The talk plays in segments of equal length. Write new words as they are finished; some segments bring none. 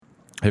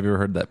Have you ever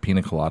heard that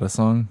Pina Colada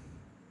song?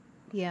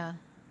 Yeah.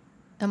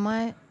 Am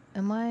I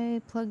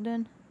plugged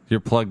in? You're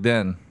plugged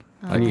in.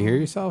 Can you hear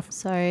yourself?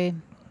 Sorry.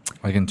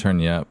 I can turn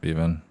you up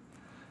even.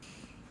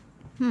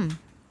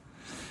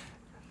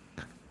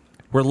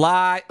 We're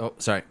live. Oh,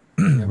 sorry.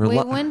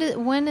 Wait,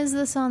 when is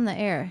this on the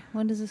air?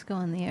 When does this go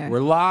on the air? We're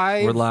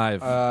live. We're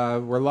live.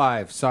 We're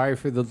live. Sorry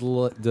for the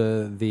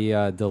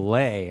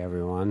delay,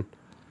 everyone.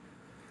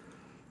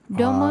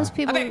 Don't most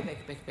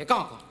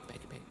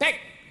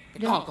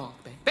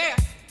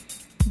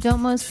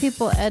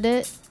people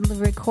edit,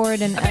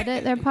 record, and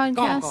edit their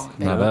podcasts?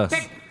 Not us.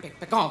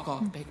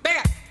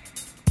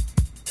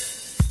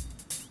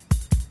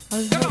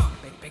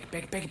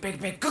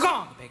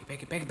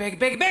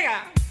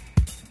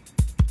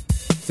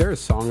 Is there a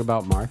song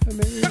about Martha,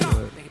 maybe?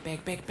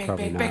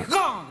 Probably not.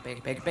 No,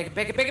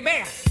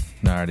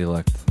 I already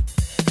looked.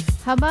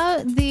 How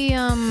about the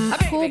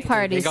pool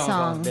party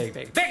song?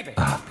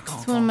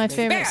 It's one of my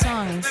favorite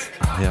songs.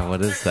 Oh, yeah,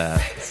 what is that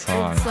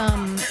song?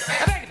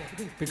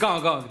 It's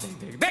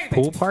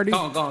Pool party?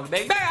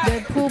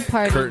 the pool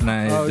party. Kurt and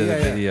I did a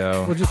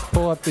video. We'll just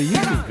pull up the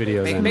YouTube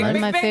video then, One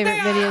of right? my favorite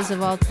videos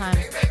of all time.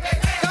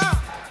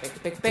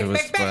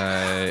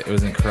 It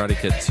was in Karate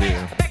Kid 2.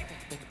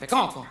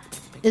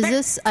 Is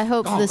this? I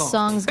hope this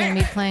song's going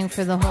to be playing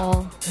for the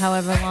whole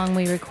however long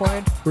we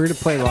record. We're going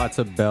to play lots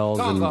of bells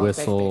and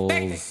whistles.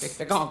 Okay.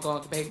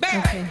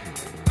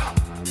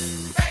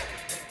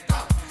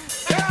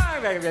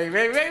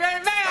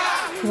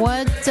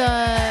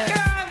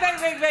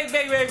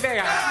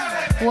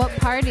 What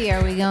party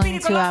are we going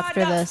to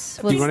after this?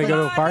 You want to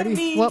go to a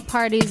party? What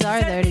parties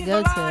are there to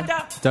go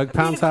to? Doug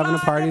Pound's having a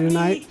party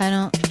tonight?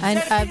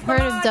 I've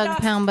heard of Doug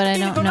Pound, but I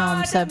don't know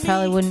him, so I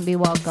probably wouldn't be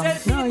welcome.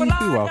 No, you'd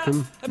be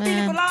welcome.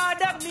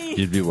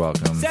 You'd be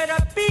welcome.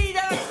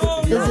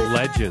 You're a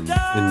legend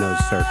in those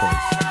circles.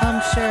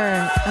 I'm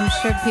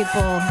sure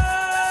people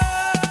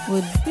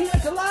would.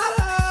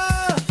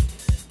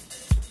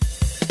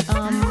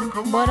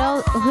 What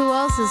else? Who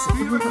else is?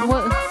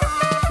 What?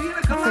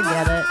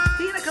 Forget it.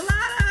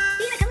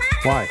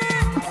 Why?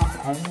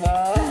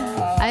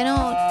 I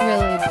don't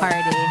really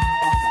party.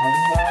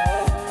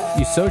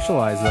 You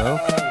socialize, though.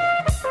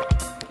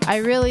 I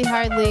really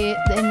hardly,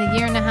 in the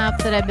year and a half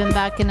that I've been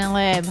back in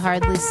LA, I've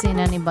hardly seen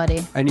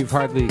anybody. And you've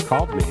hardly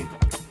called me.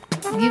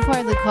 You've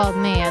hardly called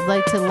me. I'd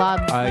like to lob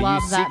You that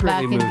back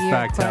secretly into moved your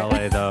back to court.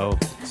 LA, though.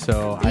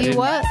 So I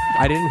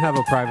didn't have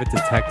a private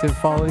detective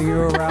following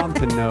you around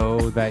to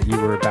know that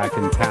you were back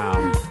in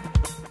town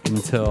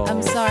until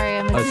I'm sorry.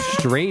 a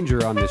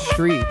stranger on the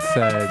street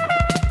said,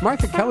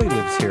 Martha Kelly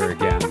lives here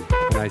again.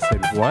 And I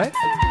said, what?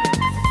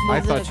 I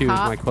it thought a she was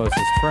cop? my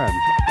closest friend.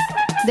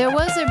 There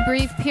was a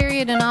brief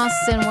period in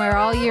Austin where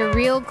all your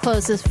real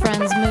closest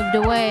friends moved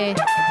away,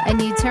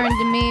 and you turned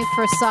to me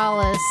for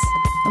solace,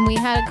 and we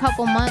had a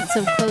couple months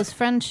of close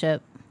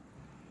friendship.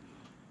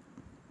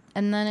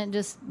 And then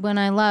when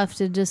I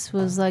left, it just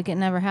was like it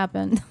never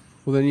happened.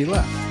 Well, then you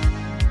left.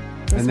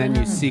 And then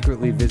you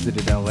secretly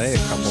visited LA a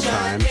couple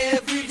times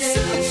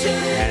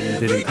and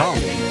didn't call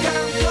me.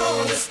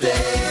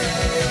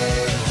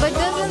 But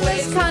doesn't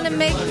this kind of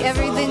make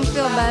everything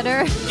feel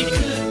better?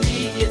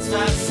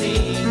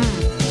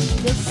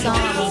 This song.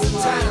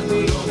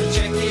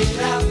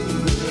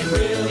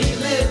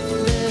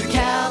 The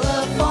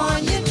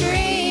California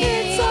dream.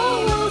 It's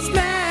almost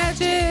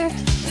magic.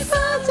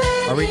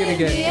 Are we going to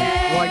get...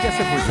 Well, I guess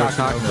if we're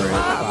talking over it.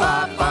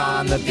 Up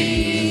on the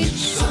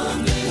beach.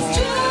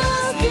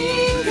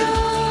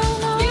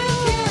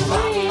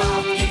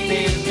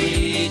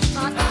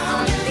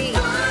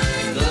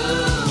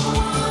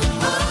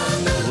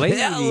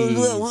 Ladies.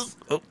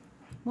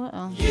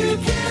 Well,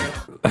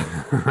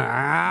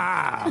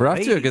 We're off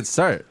to a good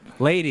start.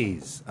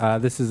 Ladies,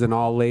 this is an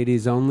all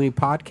ladies only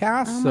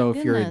podcast. Oh, my so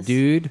if you're a goodness.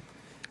 dude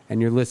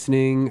and you're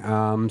listening,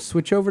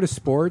 switch over to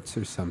sports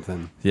or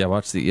something. Yeah,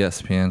 watch the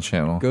ESPN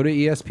channel. Go to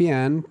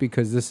ESPN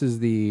because this is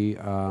the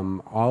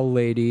all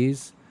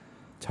ladies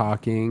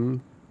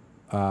talking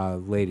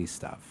lady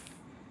stuff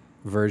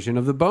version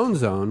of the Bone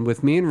Zone.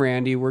 With me and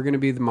Randy, we're going to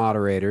be the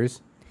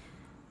moderators.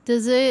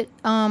 does it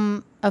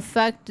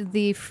affect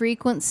the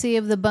frequency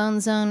of the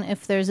Bone Zone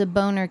if there's a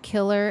boner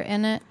killer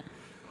in it?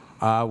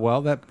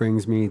 Well, that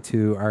brings me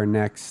to our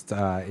next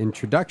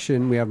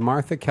introduction. We have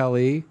Martha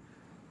Kelly,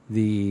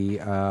 the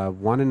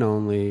one and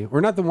only,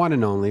 or not the one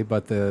and only,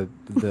 but the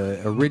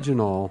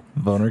original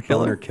Boner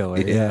killer?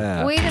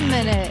 Yeah. Wait. Wait a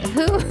minute.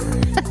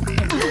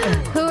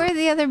 Who are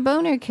the other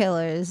boner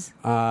killers?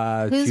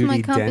 Who's Judy my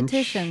Dench.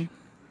 competition?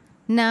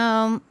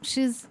 No,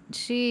 she's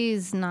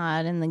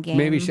not in the game.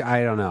 Maybe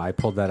I don't know. I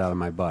pulled that out of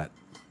my butt.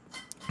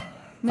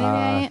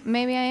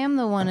 Maybe I am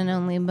the one and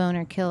only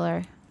boner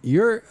killer.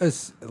 You're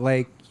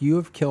you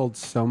have killed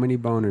so many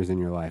boners in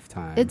your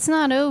lifetime. It's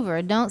not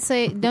over. Don't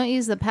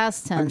use the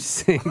past I'm tense.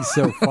 saying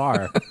so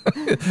far.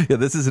 Yeah,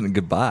 this isn't a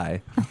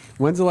goodbye.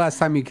 When's the last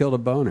time you killed a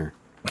boner?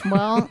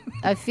 Well,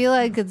 I feel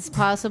like it's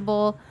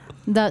possible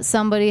that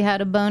somebody had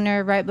a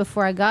boner right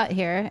before I got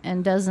here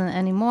and doesn't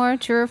anymore.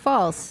 True or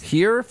false?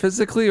 Here,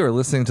 physically, or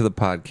listening to the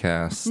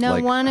podcast? No,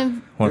 Like, one of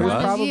one of one us?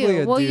 of Probably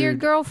you. a Well, your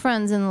dude.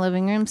 girlfriend's in the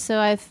living room, so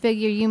I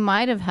figure you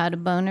might have had a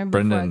boner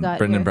before I got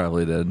Brendan here.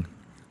 probably did.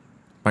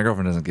 My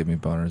girlfriend doesn't give me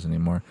boners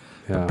anymore.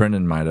 Yeah. But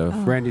Brendan might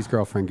have. Randy's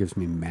girlfriend gives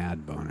me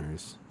mad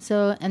boners.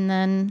 So, and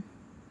then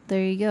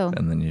there you go.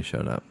 And then you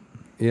showed up.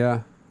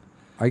 Yeah.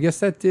 I guess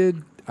that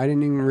did. I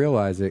didn't even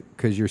realize it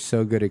because you're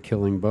so good at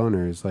killing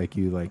boners. Like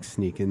you like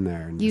sneak in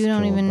there and You just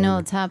don't kill a even know boner.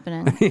 what's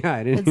happening. Yeah,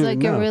 I didn't It's even like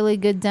know. a really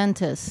good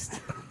dentist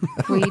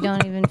where you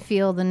don't even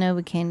feel the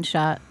Novocaine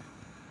shot.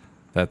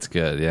 That's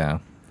good, yeah.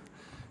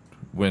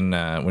 When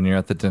you're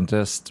at the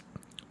dentist,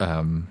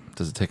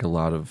 does it take a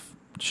lot of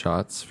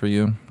shots for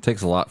you? It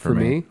takes a lot for For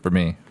me. me? For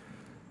me.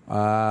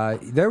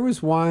 There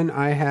was one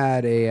I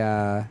had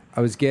I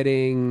was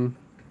getting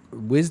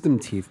wisdom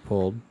teeth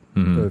pulled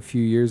a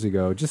few years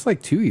ago, just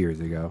like 2 years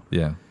ago.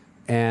 Yeah.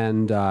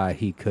 And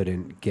he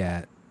couldn't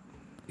get.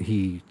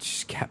 He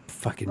just kept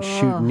fucking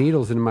shooting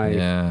needles into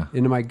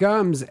my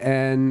gums,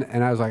 and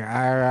I was like,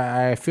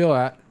 I feel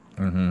that,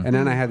 and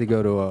then I had to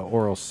go to an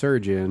oral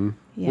surgeon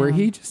where Yeah.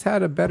 he just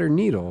had a better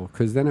needle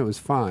because then it was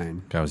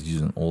fine. I was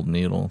using old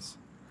needles.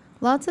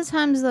 Lots of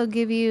times they'll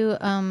give you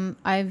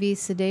IV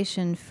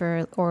sedation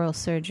for oral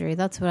surgery.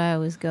 That's what I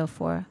always go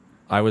for.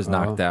 I was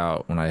knocked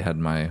out when I had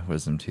my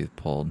wisdom teeth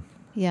pulled.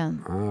 Yeah.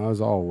 I was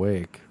all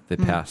awake. They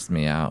passed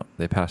me out.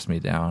 They passed me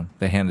down.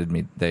 They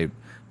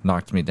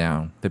knocked me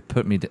down. They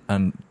put me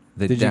on.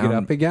 Did you get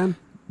up again?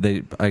 I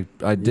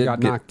You did got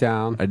get knocked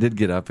down. I did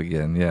get up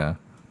again. Yeah.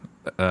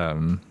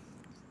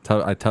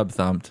 I tub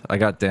thumped. I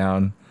got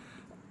down,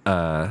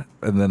 and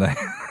then I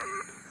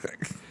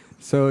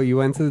So you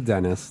went to the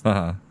dentist.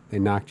 uh-huh. They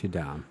knocked you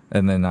down.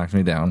 and they knocked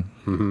me down.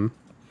 Mm-hmm.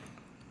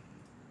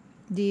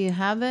 Do you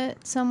have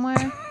it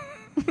somewhere?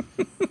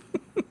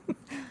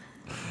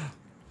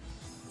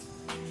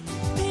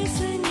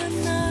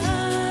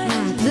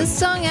 This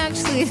song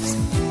actually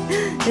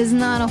is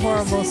not a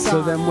horrible song.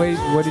 So then, wait,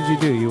 what did you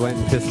do? You went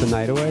and pissed the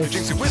night away?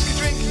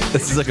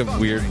 This is like a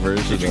weird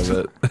version of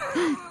it.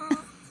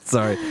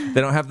 Sorry,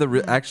 they don't have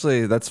the.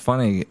 Actually, that's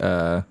funny.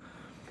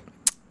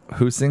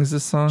 Who sings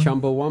this song?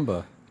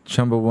 Chumbawamba.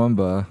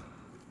 Chumbawamba.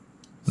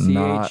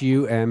 Not-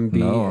 CHUMBA.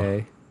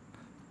 No.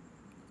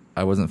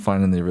 I wasn't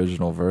finding the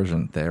original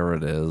version. There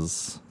it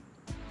is.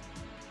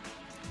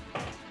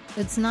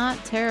 It's not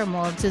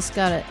terrible. It just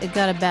got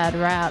a bad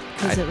rap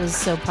because it was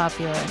so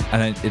popular.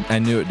 And I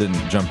knew it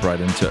didn't jump right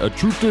into a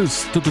truth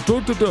is da da da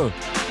da da.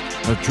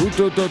 A truth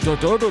da da da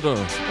da da da.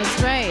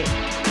 That's right.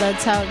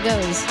 That's how it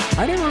goes.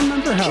 I didn't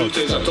remember how. Truth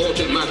is, I thought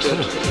it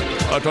mattered.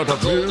 I thought the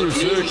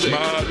music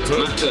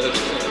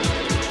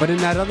mattered. But in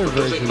that other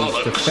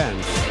version's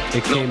defense,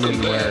 it came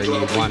in where you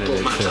wanted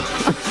it to.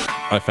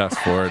 I fast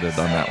forwarded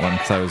on that one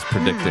because I was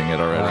predicting it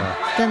already.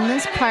 Then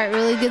this part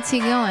really gets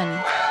you going.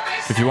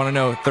 If you want to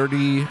know,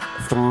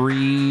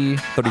 33,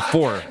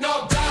 34.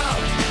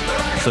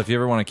 So if you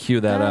ever want to cue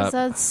that up,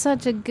 That's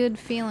such a good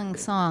feeling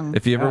song.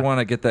 if you ever want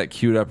to get that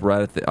queued up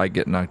right at the I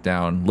get knocked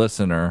down,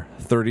 listener,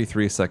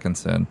 33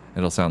 seconds in,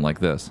 it'll sound like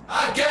this.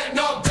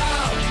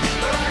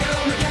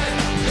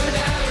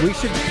 We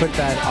should put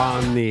that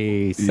on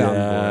the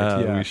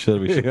soundboard. Yeah, we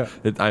should. We should. Yeah.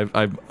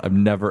 I've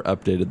never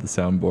updated the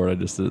soundboard. I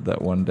just did it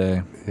that one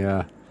day.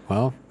 Yeah.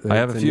 Well, I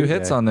have a few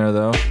hits on there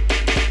though.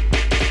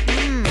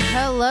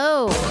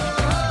 Hello.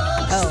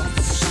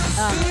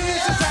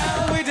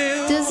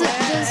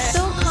 Does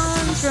Phil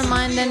Collins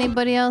remind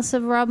anybody else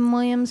of Robin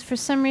Williams? For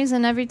some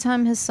reason, every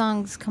time his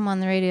songs come on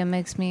the radio, it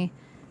makes me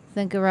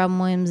think of Robin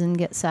Williams and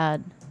get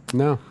sad.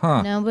 No.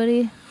 Huh.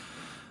 Nobody.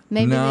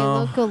 Maybe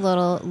No. they looked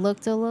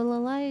a little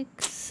alike,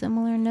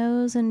 similar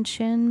nose and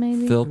chin.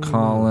 Maybe. Phil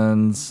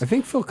Collins. I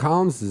think Phil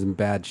Collins is in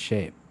bad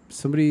shape.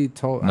 Somebody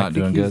told. I Not think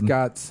doing he's good?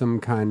 got some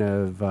kind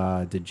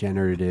of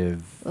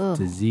degenerative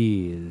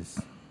disease.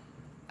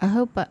 I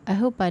hope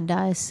I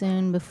die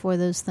soon before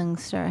those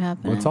things start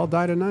happening. Let's all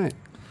die tonight.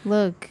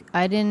 Look,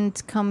 I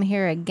didn't come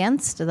here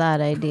against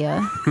that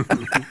idea.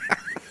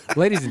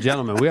 Ladies and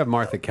gentlemen, we have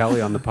Martha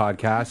Kelly on the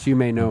podcast. You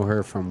may know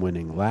her from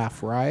winning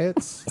Laugh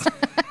Riots.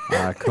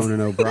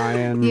 Conan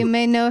O'Brien. You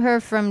may know her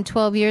from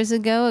 12 years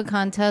ago, a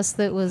contest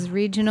that was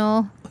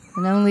regional,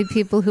 and only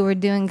people who were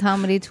doing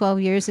comedy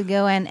 12 years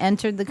ago and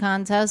entered the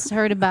contest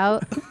heard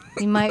about.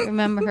 You might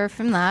remember her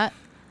from that.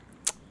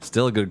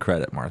 Still a good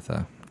credit,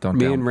 Martha. Don't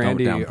Me down, and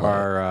Randy don't downplay it.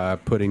 are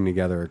putting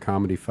together a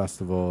comedy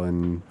festival,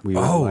 and we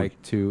would Oh, like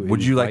to.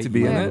 would you like invite to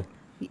be in you. it?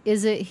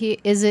 Is it here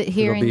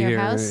It'll in be your here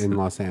house? in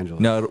Los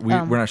Angeles. No,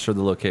 we're not sure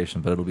the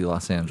location, but it'll be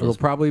Los It'll Angeles.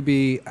 probably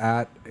be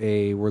at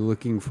a. We're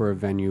looking for a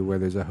venue where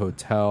there's a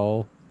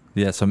hotel.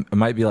 Yeah, so it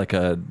might be like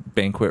a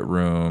banquet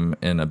room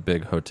in a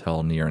big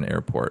hotel near an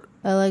airport.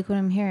 I like what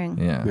I'm hearing.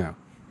 Yeah. Yeah.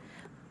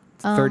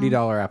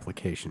 $30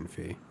 application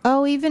fee.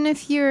 Oh, even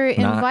if you're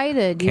Not-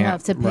 invited, you can't-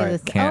 have to pay right, the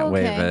Can't okay.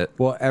 waive it.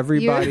 Well,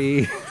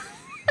 everybody.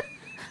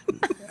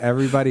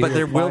 everybody. But who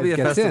there will be a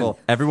applies gets in. festival.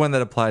 Everyone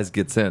that applies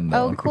gets in,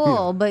 though. Oh,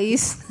 cool. But you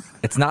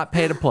It's not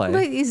pay to play.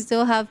 But you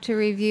still have to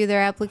review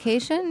their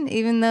application,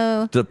 even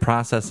though The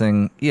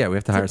processing, we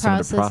have to hire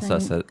someone to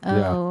process it.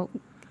 Oh,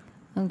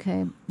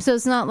 okay. So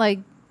it's not like,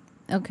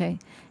 okay.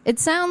 It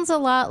sounds a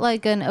lot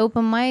like an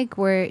open mic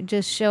where it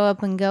just show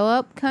up and go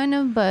up, kind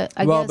of. But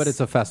I guess but it's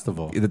a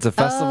festival. It's a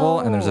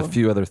festival, and there's a Oh.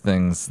 few other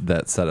things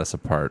that set us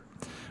apart.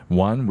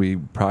 One, we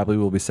probably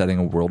will be setting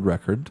a world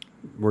record,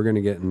 We're going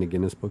to get in the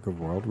Guinness Book of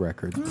World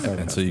Records.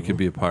 and so you could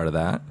be a part of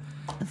that.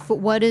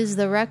 What is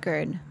the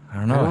record? I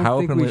don't know. I don't How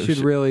think openly we should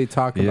really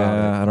talk about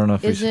Yeah, it. I don't know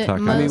if we Is should it talk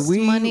about it. most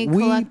we- money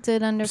we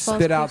collected under false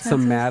Spit out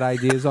some pretenses? mad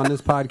ideas on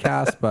this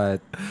podcast, but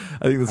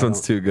I think this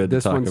one's too good to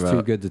this talk one's about.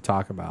 too good to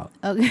talk about.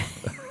 Okay.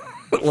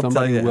 We'll tell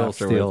Somebody you will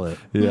afterwards. steal it.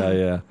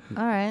 Yeah.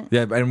 All right.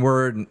 Yeah, and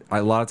we're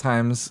a lot of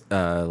times,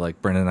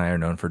 like Brendan and I are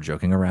known for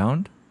joking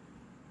around,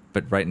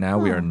 but right now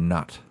we are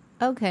not.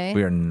 Okay.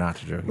 We are not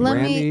joking. Let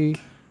around. me-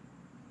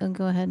 Randy,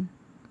 Go ahead.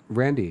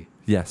 Randy,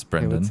 Yes,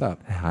 Brendan. what's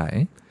up?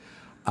 Hi.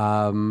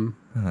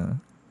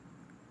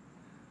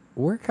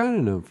 we're kind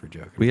of known for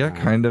joking. We are around,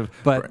 kind of,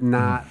 but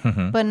not.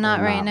 But not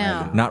Or right not now.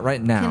 right now. not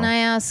right now. Can I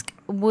ask,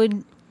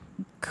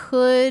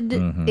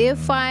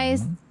 if I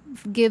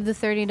give the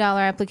 $30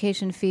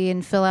 application fee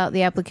and fill out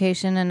the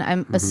application and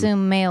I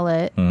assume mail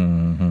it,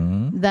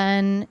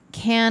 then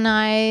can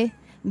I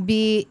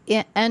be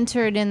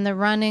entered in the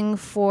running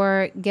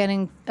for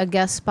getting a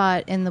guest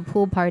spot in the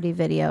pool party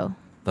video?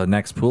 The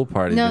next pool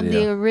party No,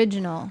 video. the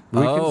original.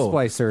 We Oh. can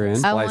splice her in. I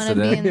Splice want it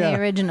to be in? in Yeah. the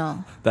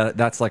original.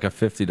 That's like a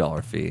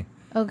 $50 fee.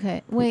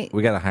 Okay, wait.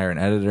 We got to hire an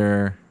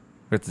editor.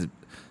 We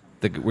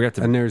have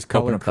to And there's open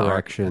color up the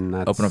correction.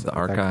 That's, open up the that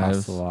archives.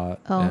 costs a lot.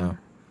 Oh, Yeah.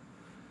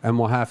 And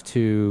we'll have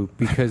to,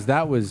 because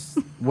that was,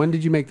 when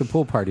did you make the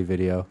pool party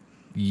video?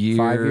 Year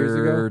 5 years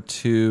ago?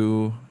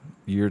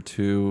 year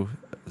two.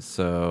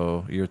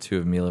 So year 2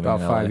 of me living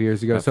About in 5 LA.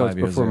 years ago. About So 5 it's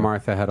years before ago.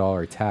 Martha had all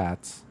her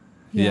tats.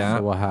 Yeah.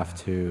 So we'll have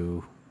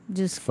to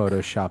just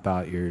Photoshop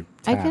out your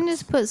I tats. can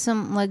just put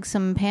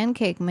some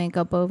pancake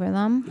makeup over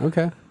them.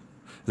 Okay.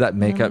 Is that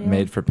makeup Nobody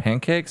made for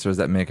pancakes, or is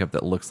that makeup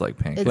that looks like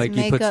pancakes? It's Like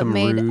you put makeup some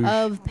made rouge.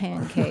 of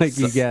pancakes. Like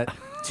you get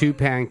 2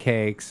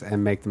 pancakes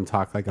and make them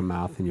talk like a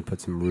mouth, and you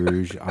put some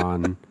rouge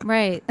on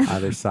Right.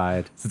 either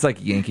side. It's like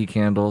Yankee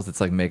candles.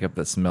 It's like makeup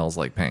that smells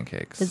like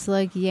pancakes. It's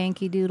like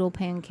Yankee Doodle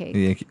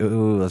pancake.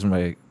 Ooh, those are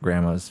my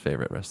grandma's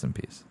favorite. Rest in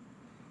peace.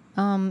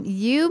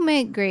 You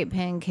make great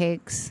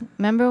pancakes.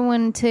 Remember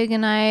when Tig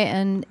and I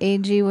and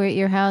AG were at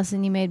your house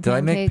and you made Did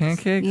I pancakes? make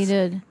pancakes? You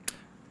did.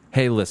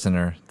 Hey,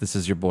 listener, this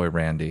is your boy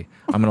Randy.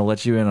 I'm going to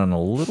let you in on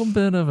a little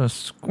bit of a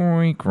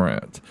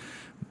secret.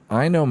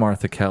 I know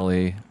Martha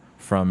Kelly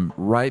from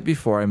right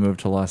before I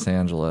moved to Los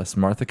Angeles.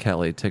 Martha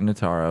Kelly, Tig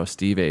Notaro,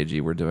 Steve Agee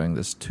were doing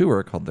this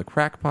tour called the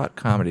Crackpot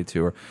Comedy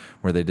Tour,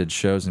 where they did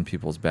shows in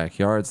people's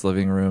backyards,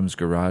 living rooms,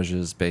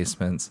 garages,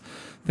 basements,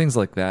 things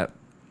like that.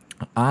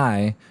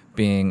 I,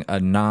 being a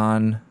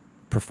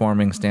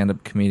non-performing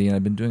stand-up comedian,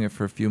 I've been doing it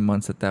for a few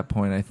months at that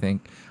point, I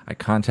think. I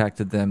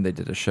contacted them. They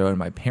did a show in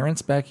my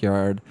parents'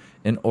 backyard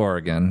in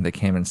Oregon. They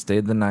came and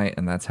stayed the night,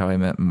 and that's how I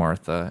met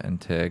Martha and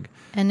Tig.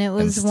 And it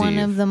was And one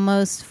Steve. of the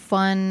most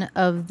fun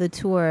of the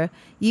tour.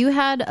 You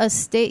had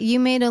you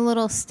made a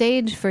little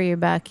stage for your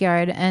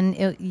backyard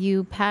and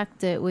you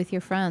packed it with your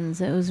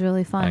friends. It was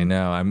really fun. I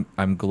know.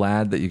 I'm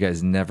glad that you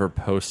guys never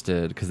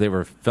posted, because they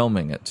were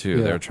filming it too.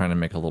 They Yeah. were trying to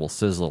make a little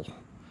sizzle.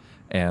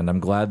 And I'm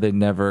glad they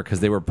never,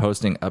 because they were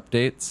posting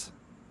updates.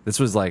 This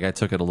was like, I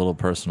took it a little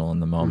personal in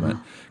the moment,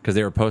 because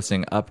they were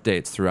posting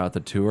updates throughout the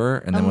tour.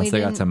 And then And once we they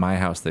got didn't- to my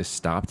house, they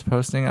stopped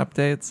posting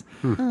updates.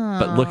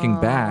 But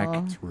looking back,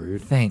 It's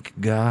rude. thank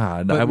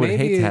God. But I would hate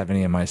maybe- to have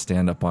any of my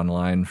stand up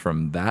online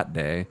from that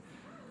day.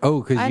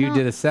 Oh, because I you don't-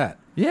 did a set.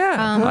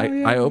 Yeah.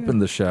 I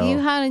opened the show. You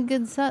had a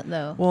good set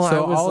though. well,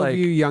 So I was all like, of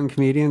you young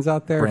comedians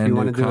out there, if brand you new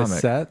want to do a comic.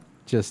 set,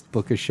 just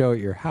book a show at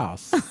your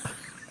house.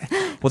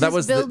 well, that Just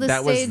was build a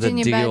that was stage the in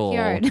your deal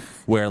backyard.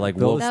 where like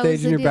Build Wolf, a That was stage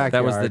the in your deal. backyard.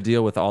 that was the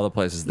deal with all the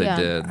places they Yeah.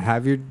 did.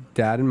 Have your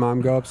dad and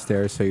mom go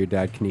upstairs so your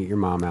dad can eat your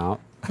mom out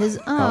His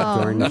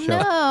during the show.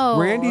 no.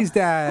 Randy's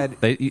dad,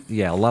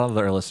 Yeah, a lot of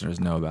their listeners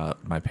know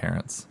about my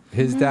parents.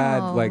 his dad,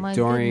 No, like my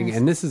during, goodness.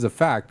 and this is a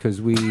fact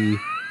because we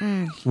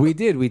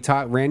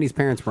taught Randy's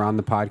parents were on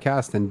the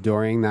podcast, and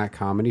during that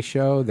comedy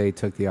show, they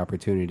took the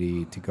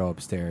opportunity to go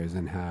upstairs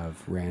and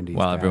have Randy's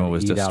While dad everyone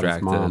was eat out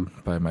his mom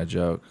distracted by my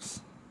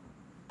jokes.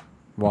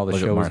 while the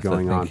Look show at was Martha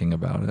going thinking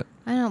about it.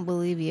 I don't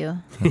believe you.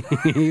 on.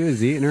 He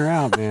was eating her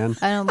out, man.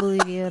 I don't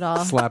believe you at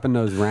all. Slapping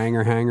those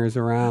ranger hangers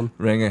around.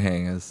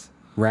 Rangahangas.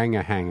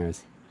 Ranga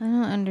hangers. I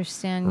don't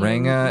understand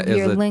Ranga is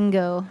your a-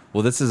 lingo.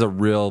 Well, this is a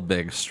real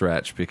big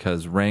stretch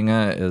because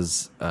Ranga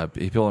is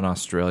people in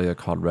Australia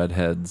called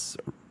redheads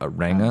a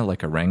Ranga,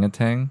 like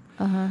orangutan.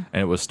 And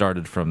it was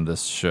started from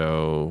this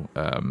show,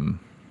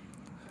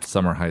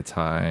 Summer Heights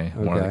High.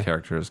 One of the Okay.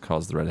 characters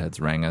calls the redheads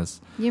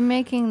Rangas. You're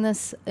making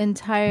this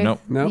entire.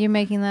 Nope. Nope. You're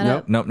making that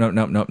Nope.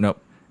 up.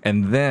 Nope.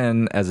 And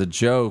then, as a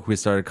joke, we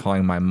started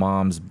calling my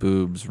mom's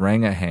boobs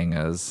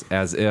rangahangas,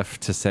 as if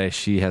to say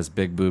she has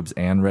big boobs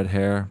and red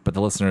hair. But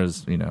the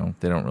listeners, they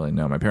don't really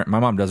know. My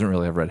mom doesn't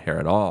really have red hair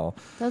at all.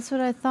 That's what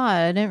I thought.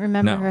 I didn't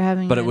remember her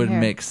having but red it would hair.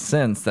 make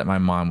sense that my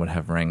mom would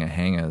have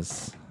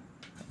rangahangas.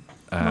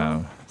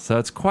 So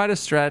it's quite a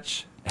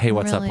stretch. Hey,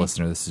 what's up, Really?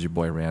 listener? This is your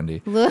boy,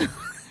 Randy. Look.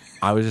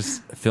 I was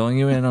just filling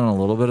you in on a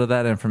little bit of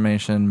that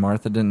information.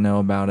 Martha didn't know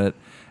about it.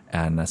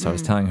 And so I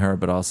was telling her,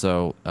 but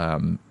also...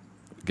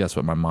 guess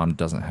what? My mom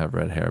doesn't have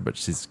red hair, but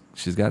she's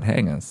got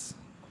hangas.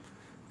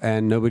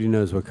 And nobody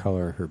knows what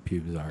color her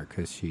pubes are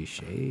because she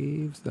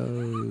shaves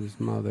those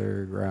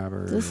mother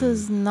grabbers. This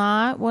is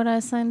not what I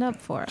signed up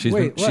for. She's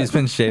Wait,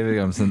 been shaving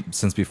them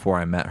since before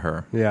I met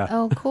her. Yeah.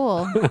 Oh,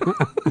 cool.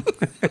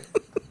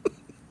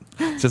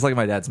 It's just like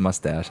my dad's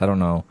mustache. I don't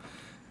know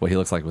what he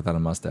looks like without a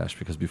mustache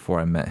because before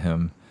I met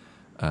him,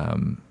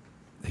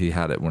 he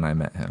had it when I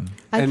met him.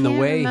 I And can't the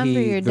way remember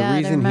your the dad. I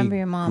reason remember he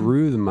your mom.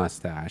 grew the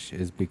mustache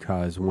is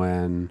because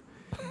when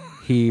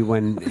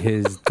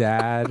his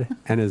dad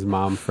and his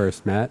mom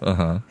first met,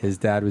 his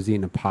dad was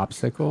eating a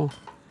popsicle,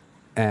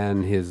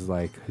 and his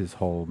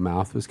whole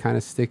mouth was kind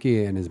of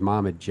sticky, and his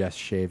mom had just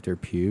shaved her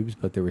pubes,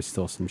 but there was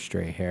still some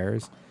stray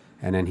hairs.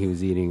 And then he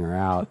was eating her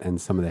out,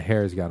 and some of the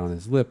hairs got on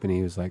his lip, and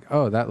he was like,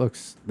 "Oh, that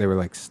looks." They were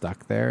like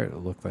stuck there. It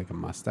looked like a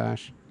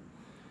mustache,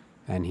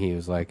 and he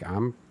was like,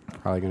 "I'm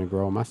probably gonna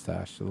grow a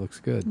mustache. It looks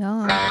good."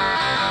 No.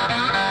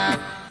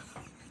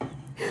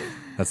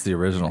 That's the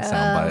original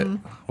soundbite.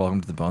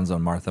 Welcome to the Bone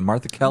Zone, Martha.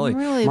 Martha Kelly. I'm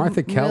really,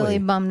 Martha Kelly. really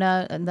bummed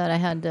out that I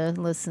had to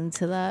listen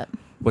to that.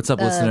 What's up,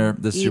 listener?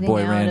 This is your boy,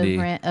 eating out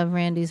Randy. of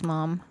Randy's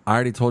mom. I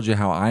already told you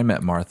how I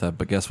met Martha,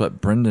 but guess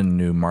what? Brendan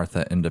knew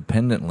Martha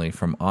independently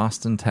from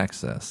Austin,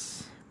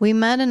 Texas. We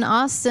met in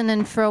Austin,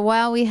 and for a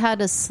while we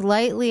had a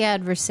slightly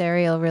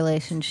adversarial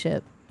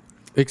relationship.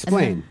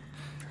 Explain.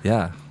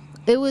 Yeah.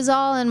 It was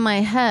all in my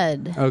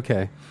head,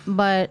 Okay.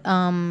 but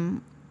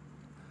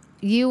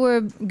you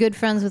were good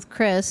friends with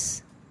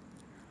Chris,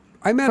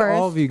 I met First.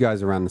 all of you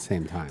guys around the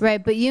same time.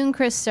 right? But you and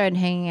Chris started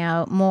hanging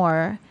out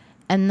more,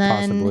 and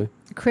then Possibly.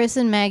 Chris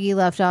and Maggie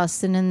left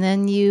Austin, and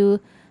then you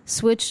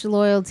switched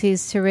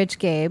loyalties to Rich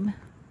Gabe,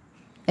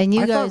 and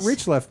you I guys. thought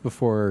Rich left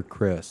before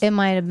Chris. It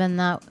might have been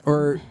that.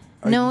 Or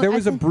No, there I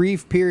was a think-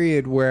 brief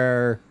period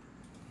where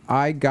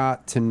I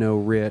got to know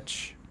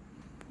Rich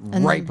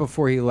And right then-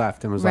 before he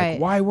left and was Right. like,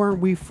 "Why weren't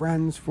we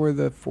friends for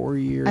the 4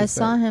 years?" I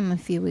saw him a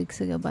few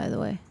weeks ago, by the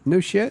way. No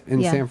shit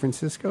in Yeah. San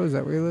Francisco. Is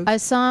that where he lives? I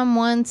saw him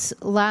once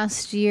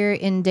last year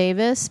in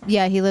Davis.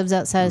 Yeah, he lives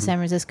outside of San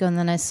Francisco, and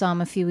then I saw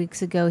him a few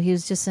weeks ago. He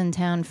was just in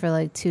town for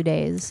like 2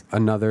 days.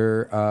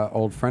 Another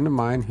old friend of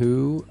mine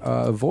who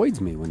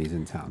avoids me when he's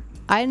in town.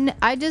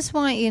 I just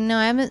want you to know,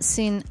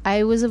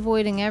 I was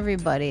avoiding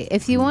everybody.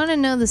 If you want to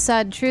know the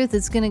sad truth,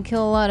 it's going to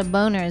kill a lot of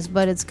boners,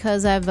 but it's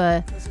because I've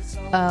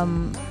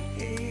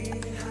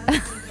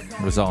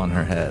It was all in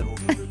her head.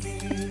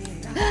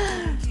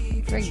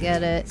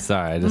 forget it.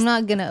 Sorry, I'm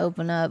not going to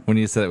open up. when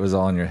you said it was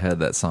all in your head,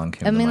 that song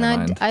came I to mean, my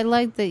mind. I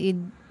like that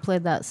you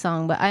played that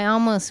song, but I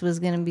almost was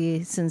going to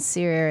be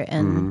sincere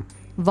and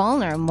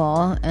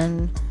vulnerable,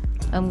 and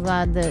I'm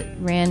glad that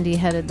Randy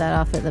headed that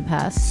off at the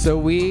pass. So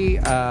we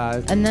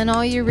And then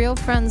all your real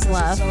friends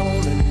left,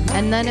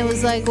 and then it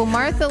was like, well,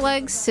 Martha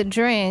likes to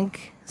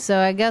drink, so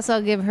I guess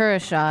I'll give her a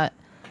shot,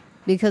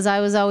 because I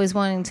was always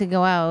wanting to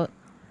go out.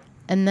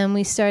 And then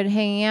we started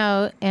hanging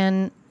out,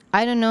 and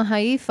I don't know how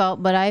you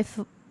felt, but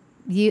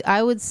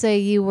I would say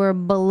you were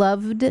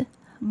beloved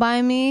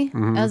by me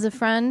as a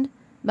friend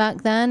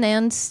back then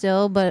and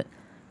still, but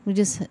we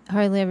just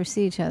hardly ever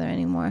see each other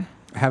anymore.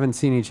 haven't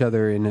seen each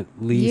other in at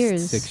least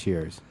Years. 6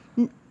 years.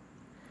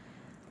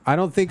 I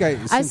don't think I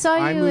since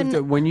saw you moved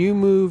in- when you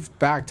moved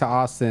back to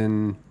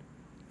Austin.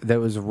 That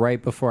was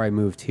right before I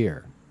moved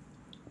here,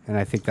 and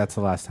I think that's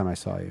the last time I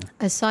saw you.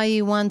 I saw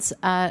you once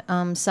at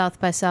South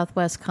by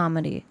Southwest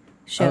comedy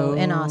show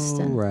in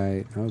Austin.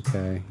 Right.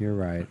 Okay. You're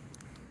right.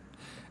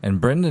 And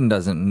Brendan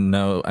doesn't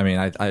know. I mean,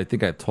 I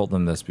think I've told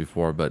him this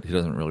before, but he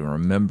doesn't really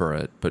remember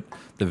it. But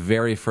the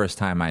very first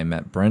time I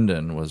met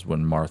Brendan was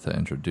when Martha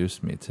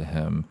introduced me to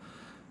him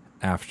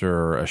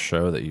after a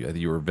show that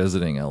you were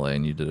visiting LA,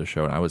 and you did a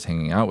show, and I was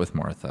hanging out with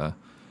Martha,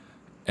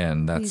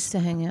 and We used that's to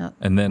hang out.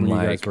 and then When you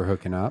like guys were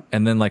hooking up.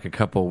 and then like a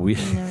couple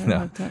weeks, Never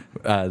hooked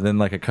up. then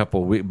like a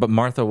couple weeks. But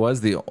Martha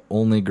was the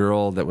only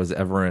girl that was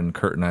ever in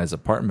Kurt and I's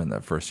apartment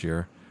that first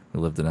year. We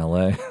lived in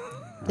LA.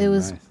 It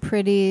was nice.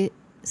 pretty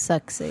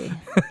sexy.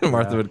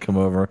 Martha would come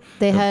over.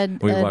 They and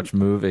had we'd a- watch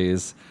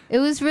movies, It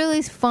was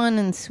really fun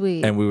and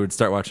sweet. and we would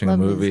start watching Love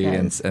a these movie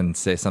guys. and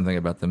say something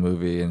about the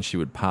movie, and she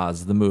would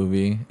pause the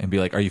movie and be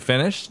like, "Are you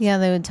finished?" Yeah,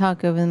 they would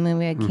talk over the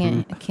movie. I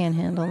can't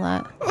handle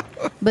that.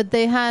 But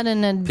they had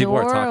an adorable. People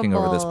are talking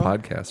over this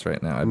podcast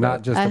right now. I Not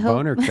bet. just I a hope-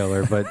 boner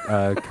killer, but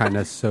a kind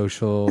of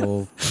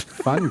social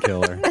fun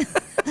killer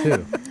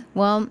too.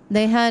 Well,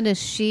 they had a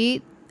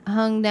sheet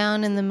hung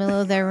down in the middle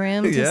of their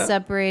room to Yeah.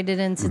 separate it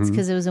into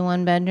because it was a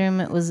 1-bedroom.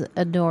 It was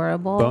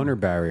adorable. Boner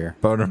barrier.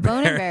 Boner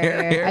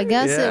barrier. I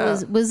guess Yeah. it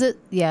was. Was it?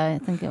 Yeah, I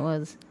think it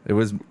was. It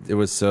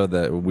was so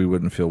that we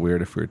wouldn't feel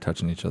weird if we were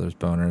touching each other's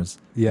boners.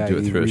 Yeah, do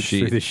it you through a reach sheet.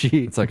 through the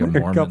sheet. It's like a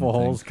Mormon couple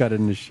thing. holes cut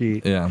in the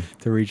sheet. Yeah.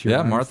 To reach your Yeah,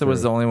 arms Martha was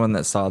through. the only one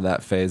that saw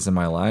that phase in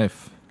my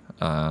life.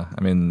 I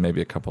mean, maybe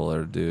a couple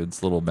other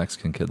dudes. Little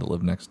Mexican kid that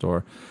lived next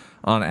door,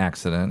 on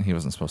accident. He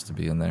wasn't supposed to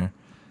be in there.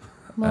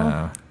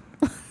 Well,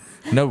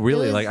 No,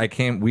 really. It was-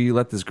 Like we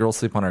let this girl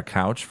sleep on our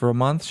couch for a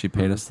month. She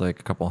paid us like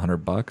a couple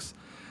 $100,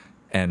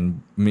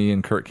 and me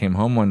and Kurt came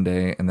home one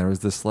day, and there was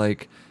this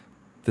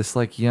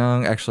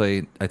young.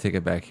 Actually, I take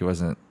it back. He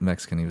wasn't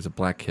Mexican. He was a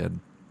black kid.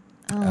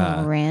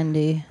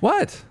 Randy.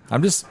 What?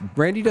 I'm just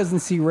Randy doesn't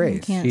see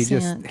race. Can't He see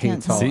just it, can't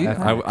hates all see.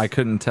 ethics. I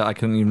couldn't tell. I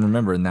couldn't even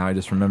remember. Now I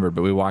just remembered.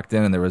 But we walked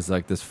in, and there was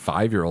like this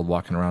 5-year-old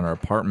walking around our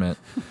apartment,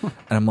 and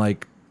I'm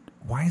like,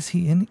 "Why is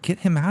he in? Get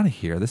him out of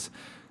here!" This,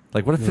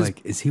 like, what if You're his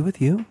like, is he with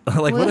you?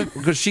 like what if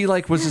because she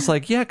like was just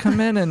like, yeah,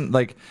 come in, and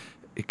like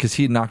because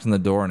he knocked on the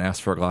door and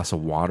asked for a glass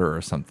of water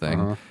or something.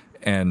 Uh-huh.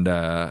 And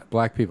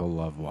Black people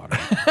love water.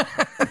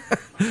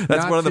 that's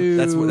Not one of the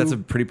to- that's a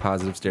pretty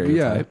positive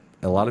stereotype.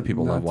 A lot of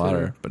people love Not to-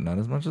 water, but not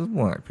as much as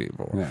black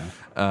people.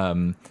 Yeah.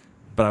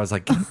 But I was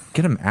like,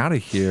 get him out of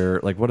here.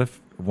 Like, what if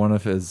one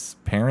of his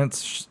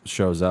parents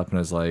shows up and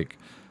is like,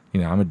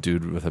 you know, I'm a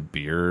dude with a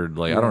beard.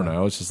 Like, I don't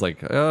know. It's just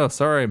like, oh,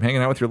 sorry, I'm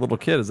hanging out with your little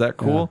kid. Is that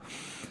cool?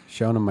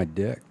 Showing him my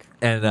dick.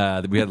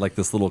 And we had like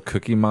this little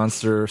Cookie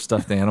Monster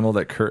stuffed animal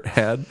that Kurt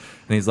had, and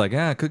he's like,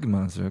 Cookie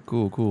Monster,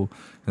 cool.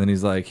 And then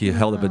he's like, he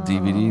held up a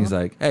DVD. He's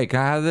like, hey, can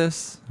I have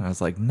this? And I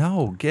was like,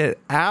 no, get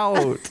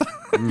out.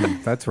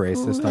 That's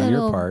racist on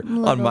your part.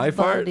 On my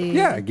part? buddy.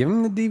 Yeah, give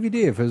him the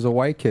DVD. If it was a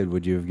white kid,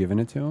 would you have given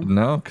it to him?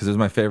 No, because it was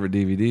my favorite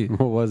DVD.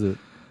 What was it?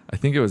 I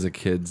think it was a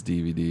kid's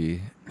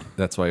DVD.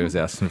 That's why he was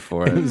asking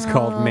for It it. was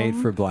called Made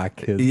for Black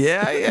Kids.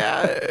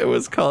 Yeah. It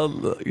was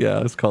called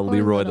Poor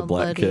Leroy the little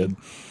Black buddy. Kid.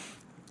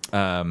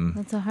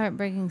 That's a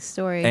heartbreaking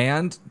story.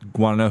 And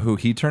want to know who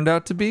he turned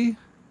out to be?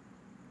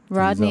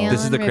 Rodney Allen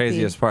This is the Rippey.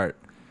 craziest part.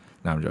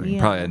 No, I'm joking. You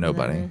Probably don't had know who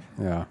that nobody. is.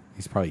 Yeah,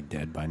 he's probably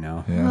dead by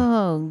now. Yeah.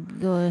 Oh,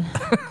 good,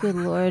 good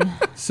lord.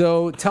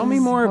 So tell me This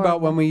is more about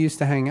horrible. when we used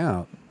to hang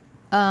out.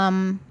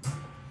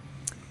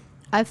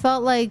 I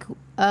felt like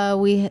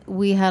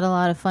we had a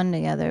lot of fun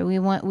together.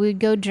 We'd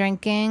go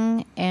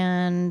drinking,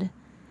 and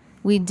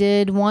we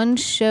did one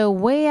show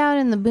way out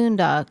in the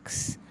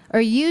boondocks. Or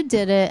you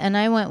did it, and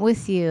I went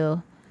with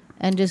you,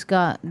 and just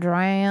got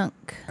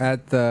drunk.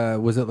 At the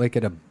was it like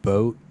at a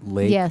boat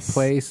lake Yes.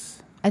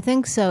 place? I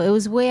think so. It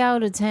was way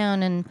out of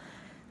town, and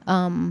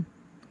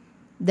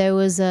there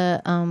was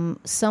a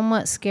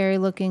somewhat scary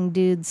looking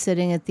dude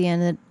sitting at the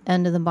end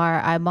of the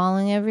bar,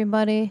 eyeballing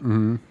everybody.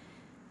 Mm-hmm.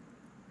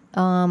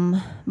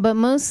 But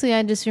mostly,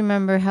 I just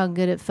remember how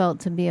good it felt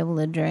to be able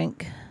to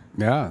drink.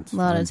 Yeah, it's A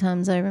lot fine. of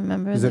times, I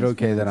remember. Is it those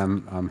okay that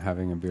feelings. I'm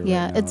having a beer?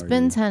 Yeah, right now, it's or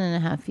been you- 10 and a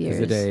half years.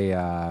 Is it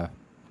a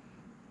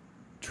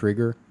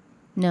trigger?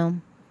 No.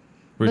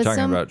 We were But talking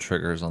some- about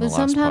triggers on the But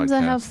last sometimes podcast.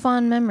 I have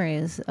fond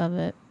memories of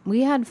it.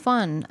 We had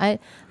fun. My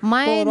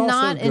Well, it also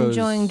not goes-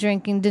 enjoying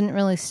drinking didn't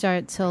really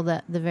start till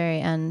the very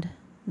end.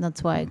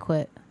 That's why I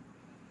quit.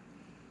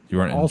 You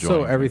weren't Also,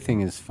 enjoying it.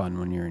 everything is fun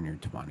when you're in your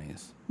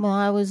 20s. Well,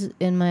 I was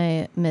in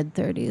my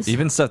mid-30s.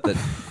 Even stuff that.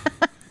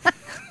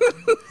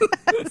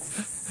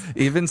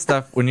 Even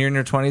stuff when you're in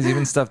your 20s,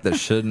 even stuff that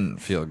shouldn't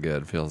feel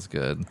good feels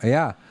good.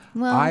 Yeah.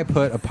 Well- I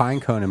put a pine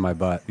cone in my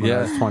butt when I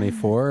Yeah. was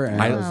 24,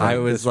 and I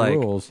was this like,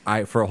 rules.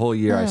 for a whole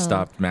year, I Oh.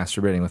 stopped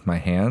masturbating with my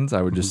hands.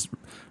 I would just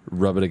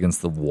rub it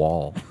against the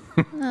wall.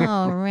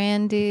 Oh,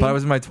 Randy. But I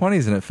was in my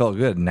 20s and it felt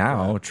good.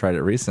 Now, tried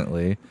it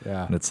recently,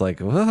 Yeah. and it's like,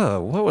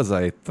 whoa, what was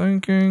I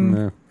thinking?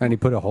 Yeah. And he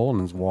put a hole in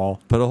his wall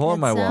Put a hole that in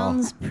my wall.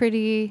 sounds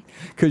pretty.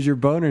 because your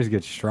boners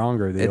get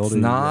stronger the It's older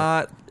you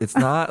not. It's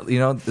not. You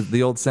know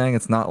the old saying.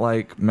 It's not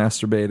like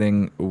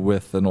masturbating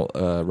with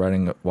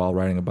while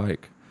riding a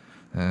bike.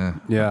 get.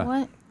 Yeah.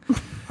 What?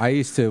 I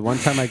used to. One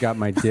time I got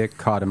my dick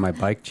caught in my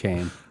bike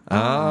chain.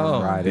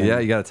 Oh, riding. yeah.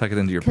 You got to tuck it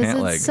into your Because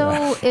pant it's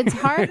leg. it's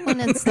hard when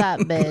it's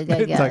that big,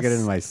 I guess. Tuck it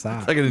in my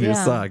sock. Tuck it into your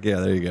Yeah. sock. Yeah,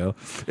 there you go.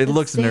 It It's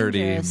looks nerdy,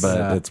 dangerous. but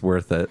Yeah. it's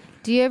worth it.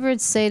 Do you ever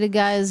say to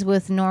guys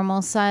with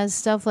normal size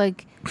stuff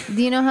like,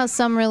 do you know how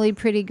some really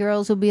pretty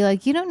girls will be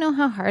like, you don't know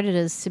how hard it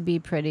is to be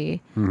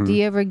pretty? Mm-hmm. Do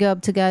you ever go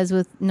up to guys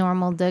with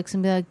normal dicks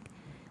and be like,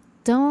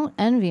 don't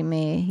envy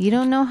me. You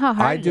don't know how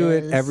hard I do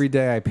it is. every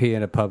day. I pee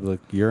in a public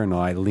urinal.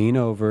 I lean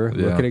over,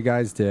 Yeah. look at a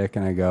guy's dick,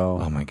 and I go,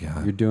 Oh my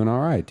god. "You're doing all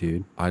right,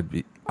 dude. I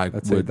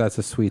That's would. that's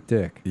a sweet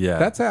dick." Yeah.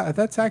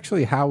 that's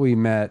actually how we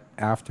met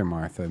after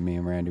Martha. Me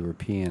and Randy were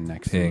peeing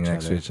next peeing to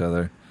next to each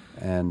other.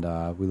 and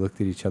we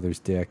looked at each other's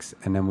dicks,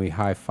 and then we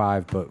high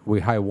fived, but we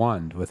high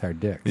one with our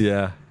dicks.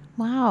 Yeah.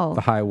 Wow.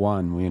 The high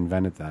one, we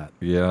invented that.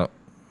 Yeah.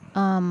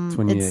 It's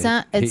when you It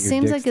hit your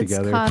seems dicks like it's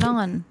together. caught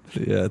on.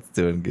 Yeah, it's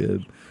doing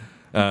good.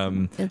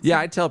 It's- Yeah,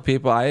 I tell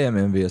people I am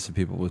envious of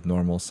people with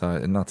normal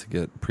size, and not to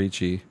get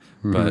preachy,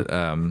 Mm-hmm. but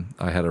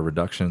I had a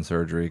reduction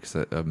surgery because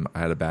I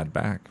had a bad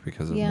back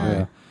because of Yeah. my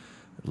Yeah.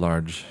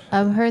 large.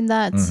 I've heard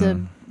that's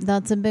a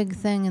That's a big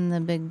thing in the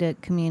big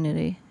dick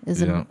community,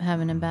 is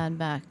having a bad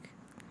back.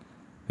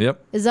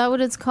 Yep. Is that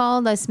what it's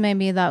called?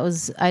 Maybe that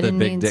was, I didn't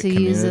mean to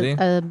use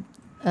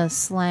a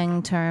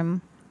slang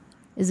term.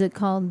 Is it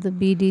called the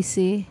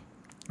BDC?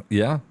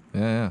 Yeah.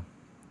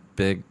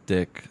 Big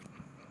dick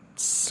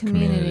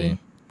community.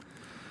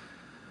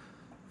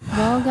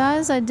 Well,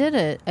 guys, I did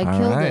it. I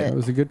killed it. It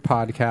was a good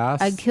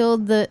podcast. I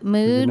killed the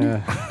mood.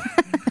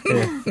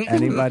 If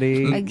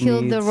anybody I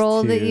killed the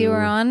role that you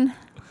were on.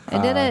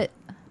 I did it.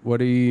 What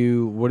have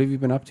you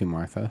been up to,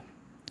 Martha?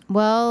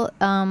 Well,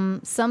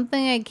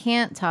 something I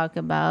can't talk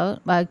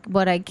about. Like,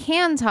 what I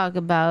can talk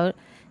about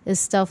is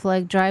stuff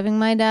like driving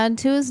my dad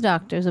to his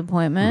doctor's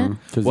appointment.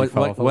 What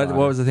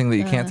was the thing that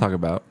you can't talk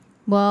about?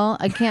 Well,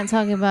 I can't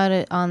talk about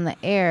it on the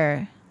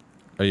air.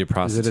 Are you a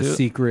prostitute? Is it a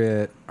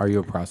secret? Are you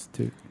a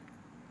prostitute?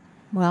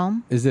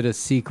 Well, is it a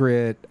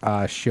secret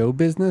show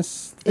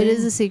business thing? It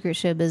is a secret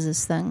show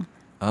business thing.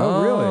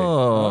 Oh, really?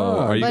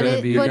 Are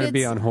you going to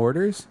be on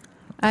Hoarders?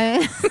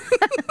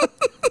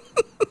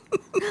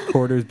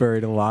 Hoarders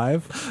Buried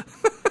Alive.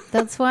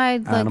 That's why,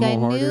 I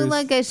knew,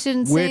 I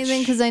shouldn't say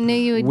anything because I knew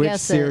you would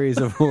guess it. Which series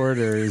of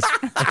Hoarders?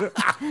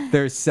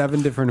 There's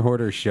 7 different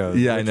Hoarder shows.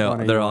 Yeah, I know.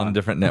 They're on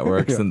different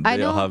networks, and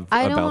they all have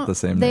about the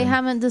same name. They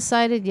haven't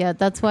decided yet.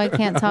 That's why I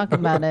can't talk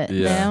about it.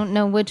 Yeah. I don't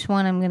know which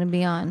one I'm going to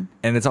be on.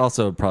 And it's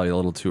also probably a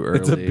little too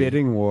early. It's a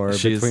bidding war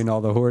between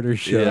all the Hoarder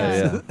shows.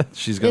 Yeah.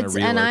 She's going to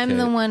relocate. And I'm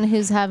the one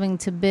who's having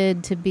to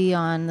bid to be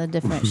on the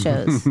different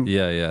shows.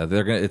 Yeah.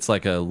 It's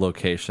like a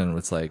location.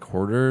 It's like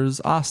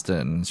Hoarders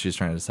Austin. She's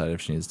trying to decide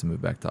if she needs to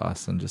move back to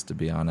Austin just to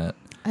be on it.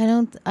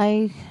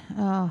 I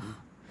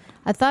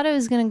thought I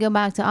was going to go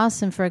back to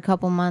Austin for a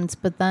couple months,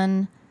 but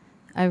then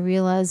I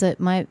realized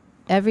that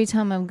every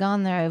time I've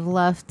gone there, I've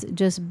left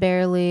just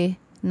barely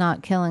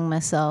not killing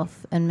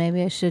myself, and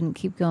maybe I shouldn't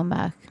keep going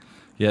back.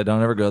 Yeah,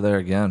 don't ever go there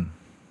again.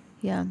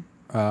 Yeah.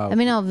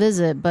 I'll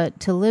visit, but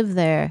to live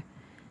there,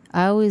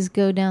 I always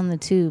go down the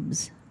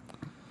tubes.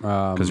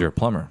 Because you're a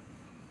plumber.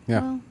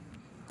 Yeah. Well,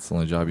 it's the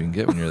only job you can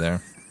get when you're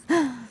there.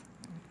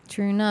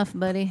 True enough,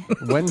 buddy.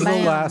 When's the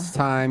last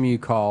time you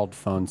called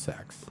phone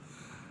sex?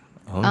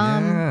 Oh,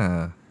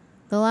 yeah.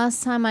 The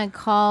last time I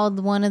called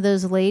one of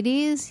those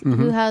ladies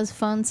who has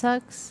phone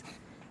sex,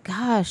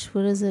 gosh,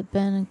 what has it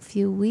been? A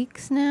few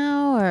weeks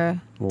now?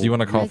 Or do you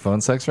want to call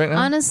phone sex right now?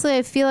 Honestly,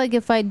 I feel like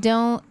if I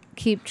don't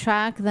keep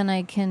track, then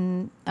I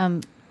can,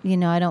 I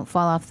don't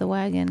fall off the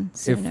wagon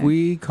sooner. If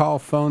we call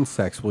phone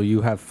sex, will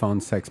you have phone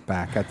sex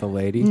back at the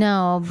lady?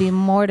 No, I'll be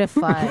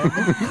mortified.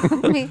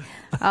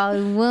 I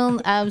will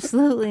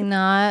absolutely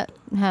not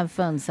have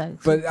phone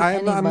sex. But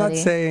I'm not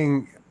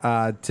saying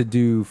to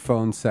do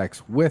phone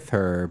sex with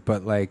her,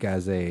 but like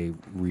as a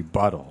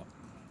rebuttal.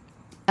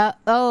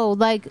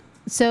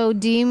 So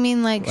do you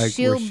mean like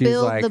she'll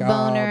build the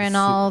boner and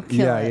I'll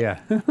kill it? Yeah.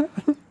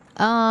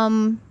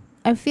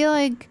 I feel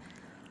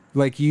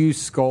like you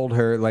scold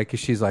her, like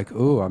she's like,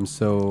 "Ooh, I'm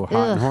so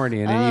hot and horny,"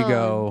 and then you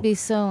go, it'd be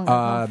so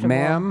uncomfortable.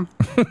 "Ma'am,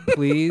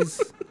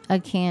 please, I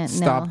can't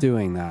stop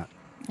doing that."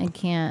 I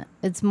can't.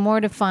 It's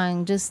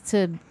mortifying just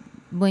to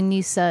when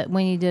you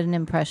did an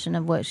impression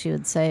of what she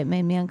would say. It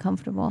made me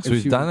uncomfortable. So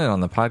we've done it on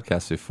the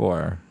podcast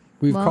before.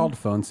 We've called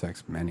phone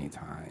sex many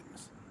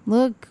times.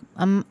 Look,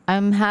 I'm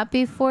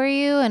happy for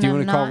you, and do you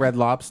want to call Red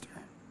Lobster?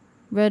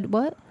 Red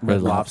what?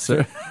 Red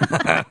Lobster.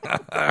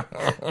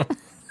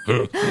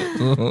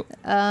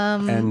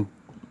 And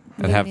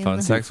have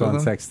phone sex with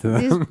them? Sex to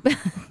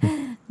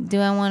them. Do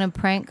I want to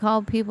prank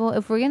call people?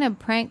 If we're gonna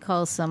prank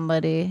call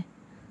somebody,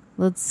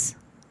 let's.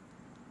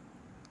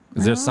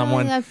 Is there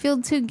someone? I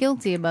feel too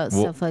guilty about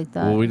stuff like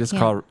that. Well, we just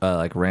call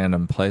like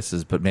random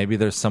places, but maybe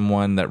there's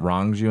someone that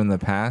wronged you in the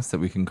past that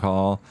we can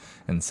call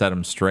and set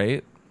them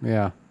straight.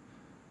 Yeah.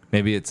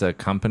 Maybe it's a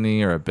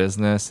company or a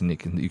business, and you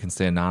can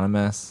stay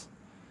anonymous.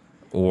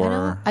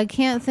 Or I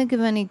can't think of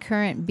any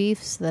current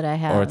beefs that I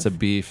have. Or it's a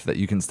beef that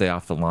you can stay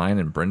off the line,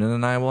 and Brendan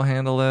and I will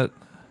handle it.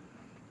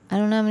 I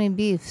don't have any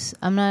beefs.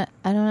 I don't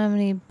have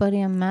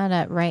anybody I'm mad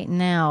at right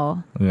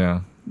now.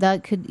 Yeah.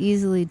 That could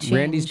easily change.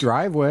 Randy's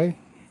driveway.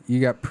 You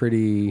got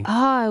pretty.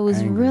 Oh, I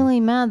was really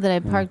mad that I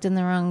parked in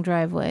the wrong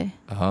driveway.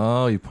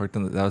 Oh, you parked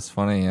in that was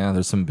funny. Yeah,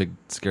 there's some big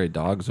scary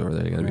dogs over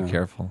there. You got to be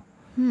careful.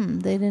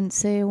 They didn't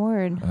say a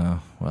word. Oh,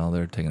 well,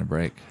 they're taking a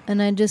break.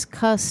 And I just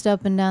cussed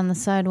up and down the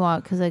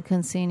sidewalk because I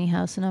couldn't see any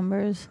house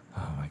numbers.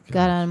 Oh my god.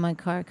 Got out of my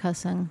car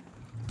cussing.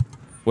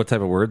 What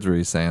type of words were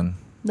you saying?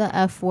 The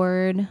F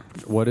word.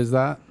 What is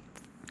that?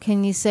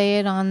 Can you say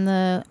it on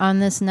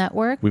this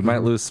network? We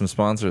might lose some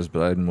sponsors,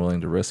 but I'm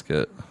willing to risk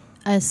it.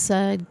 I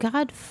said,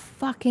 God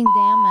fucking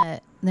damn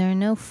it. There are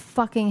no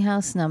fucking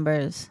house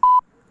numbers.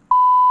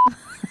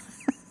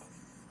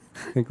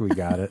 I think we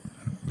got it.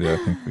 Yeah, I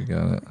think we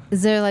got it.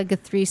 Is there like a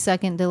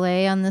 3-second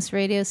delay on this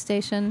radio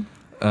station?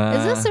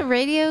 Is this a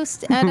radio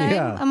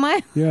Yeah. Am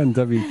I? You're on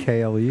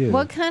WKLU.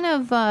 What kind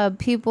of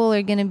people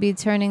are going to be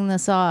turning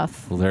this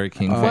off? Larry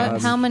King.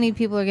 How many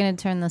people are going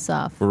to turn this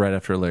off? We're right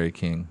after Larry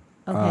King.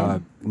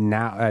 Okay.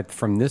 Now,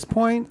 from this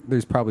point,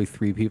 there's probably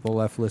 3 people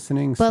left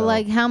listening. But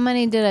like, how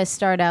many did I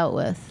start out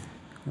with?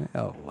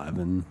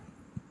 11.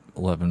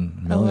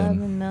 11 million.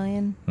 11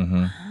 million.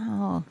 Mm-hmm.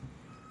 Wow.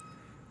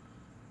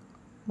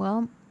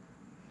 Well,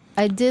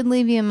 I did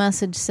leave you a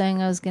message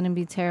saying I was going to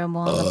be terrible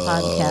on the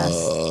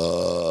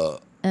podcast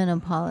and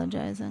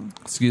apologizing.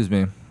 Excuse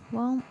me.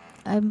 Well,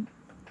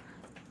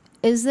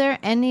 is there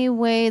any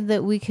way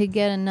that we could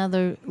get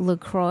another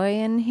LaCroix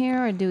in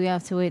here, or do we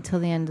have to wait till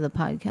the end of the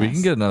podcast? We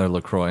can get another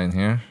LaCroix in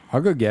here.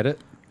 I'll go get it.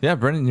 Yeah,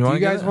 Brendan, you Do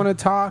want you to guys want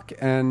to talk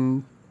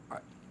and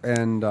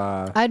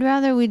I'd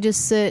rather we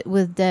just sit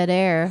with dead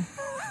air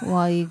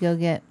while you go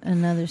get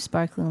another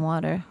sparkling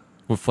water.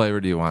 What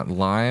flavor do you want?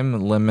 Lime,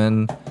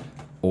 lemon,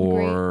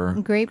 or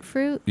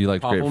grapefruit? you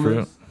like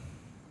grapefruit?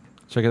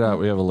 Check it out.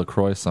 We have a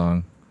LaCroix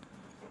song.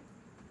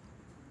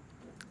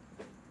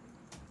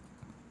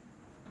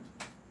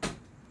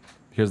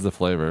 Here's the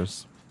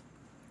flavors.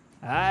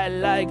 I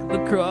like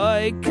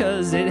LaCroix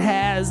 'cause it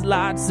has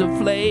lots of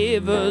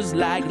flavors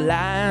like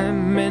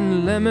lime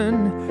and lemon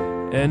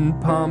and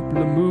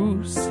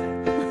pamplemousse,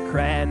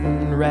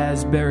 cran,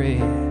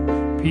 raspberry,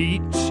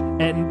 peach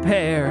and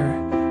pear,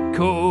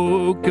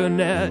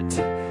 coconut,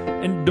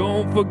 and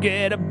don't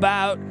forget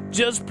about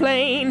just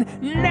plain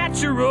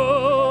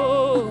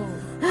natural.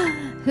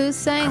 Who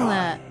sang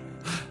that?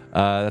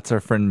 That's our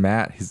friend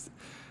Matt.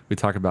 We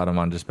talk about him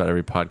on just about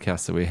every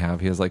podcast that we have.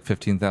 He has like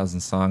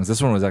 15,000 songs.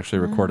 This one was actually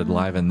recorded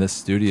live in this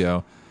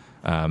studio.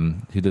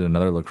 He did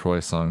another LaCroix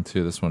song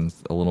too. This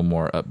one's a little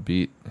more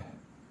upbeat.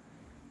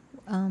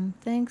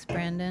 Thanks,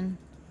 Brandon.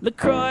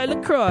 LaCroix,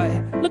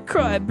 LaCroix,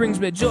 LaCroix brings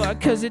me joy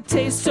 'cause it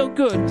tastes so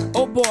good.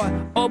 Oh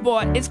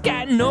boy, it's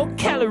got no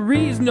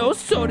calories, no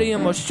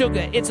sodium or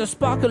sugar. It's a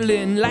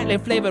sparkling, lightly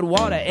flavored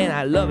water and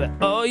I love it.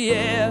 Oh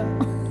yeah,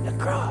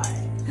 LaCroix.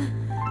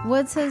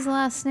 What's his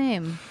last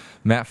name?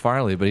 Matt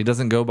Farley, but he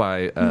doesn't go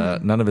by,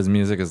 none of his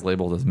music is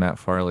labeled as Matt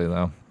Farley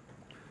though.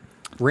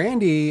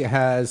 Randy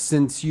has,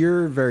 since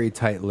you're very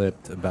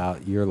tight-lipped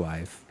about your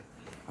life,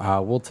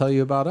 we'll tell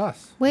you about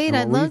us. Wait, and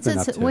I'd what love we've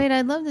been to. up Wait,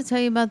 I'd love to tell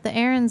you about the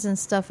errands and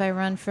stuff I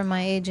run for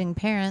my aging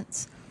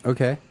parents.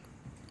 Okay.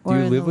 Do Or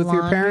you live the with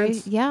your laundry.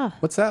 parents? Yeah.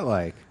 What's that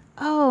like?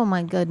 Oh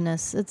my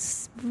goodness,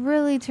 it's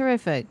really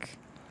terrific.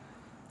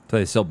 Do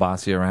they still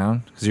boss you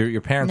around? Because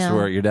your parents No.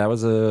 were, your dad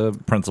was a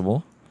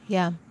principal,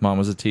 Yeah, mom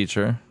was a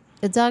teacher.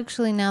 it's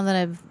actually now that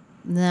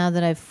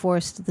I've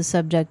forced the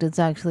subject, it's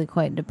actually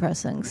quite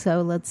depressing.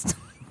 So let's.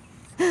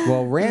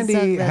 Well, Randy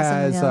Let's talk about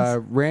has. something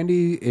else.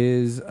 Randy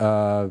is.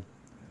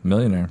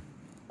 Millionaire.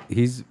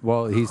 He's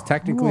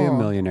technically a Cool.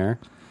 millionaire.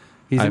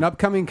 He's an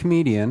upcoming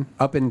comedian,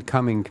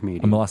 up-and-coming I'm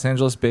comedian. a Los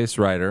Angeles-based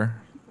writer.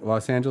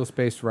 Los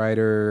Angeles-based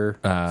writer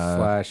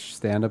 /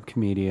 stand-up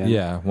comedian.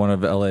 Yeah, one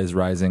of LA's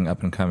rising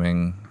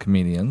up-and-coming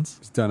comedians.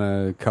 He's done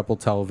a couple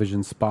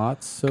television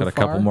spots so Got a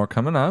far. couple more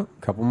coming up.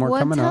 Couple more What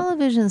coming up.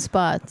 television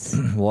spots?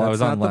 Well, I That's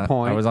was on not the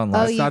point. I was on Oh,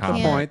 last. you not the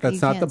can't- point. That's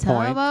you not can't the tell.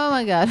 point. Oh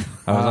my god!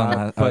 I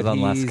was but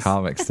on Last he's-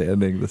 Comic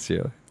Standing this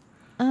year.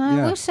 I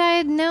Yeah. wish I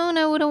had known.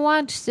 I would have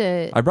watched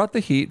it. I brought the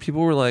heat.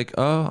 People were like,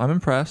 "Oh, I'm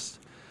impressed."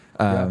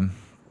 Yeah.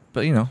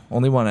 But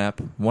only one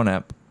app.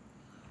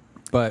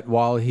 But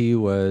while he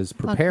was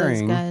Fuck those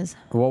preparing, guys.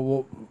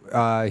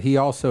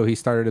 he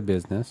started a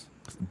business,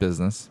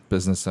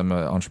 Business. I'm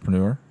an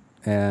entrepreneur.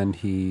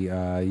 and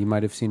you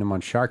might have seen him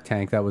on Shark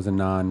Tank. That was a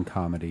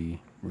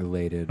non-comedy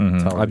related.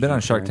 television I've been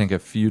on Shark appearance.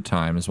 Tank a few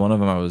times. One of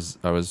them, I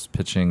was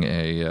pitching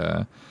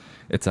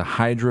it's a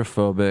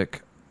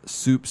hydrophobic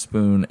soup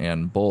spoon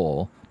and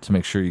bowl to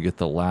make sure you get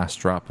the last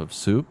drop of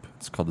soup.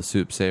 It's called the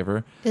Soup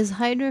Saver. Is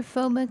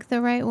hydrophobic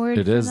the right word?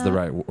 It for is the that?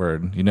 right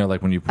word.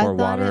 Like when you I pour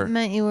thought water. it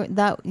meant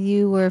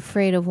you were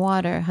afraid of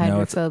water. No,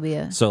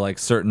 Hydrophobia. So like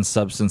certain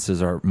substances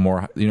are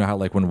more, how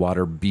like when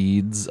water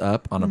beads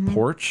up on a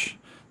porch,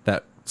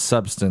 that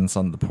substance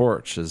on the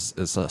porch is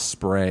a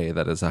spray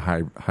that is a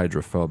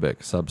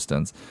hydrophobic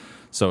substance.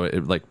 So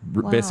it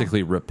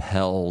basically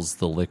repels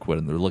the liquid,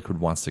 and the liquid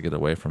wants to get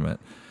away from it.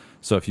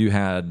 So if you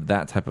had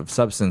that type of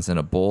substance in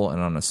a bowl and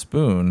on a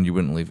spoon, you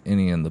wouldn't leave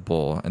any in the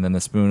bowl. And then the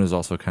spoon is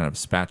also kind of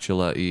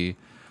spatula-y.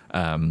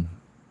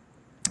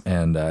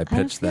 And I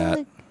pitched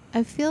that.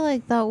 I feel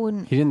like that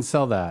wouldn't. He didn't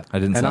sell that. I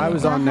didn't And sell I that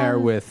was one. on there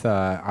with.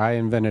 I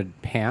invented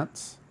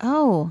pants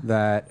Oh.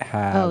 that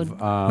have.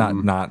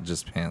 Not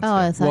just pants. Oh,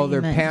 I thought well, you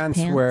they're meant pants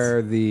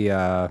where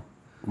the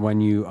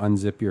when you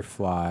unzip your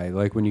fly,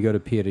 like when you go to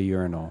pee at a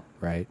urinal,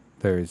 right?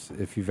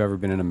 If you've ever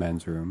been in a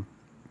men's room.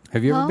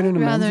 Have you ever been in a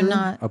men's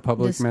room? A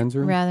public men's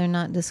room? Rather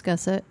not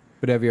discuss it.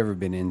 But have you ever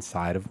been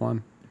inside of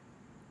one?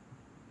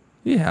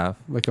 You have.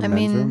 Like a I men's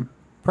mean- room?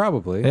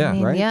 Probably. Yeah. I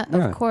mean, Right? yeah,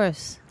 of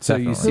course. So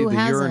you Definitely. see Who the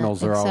hasn't,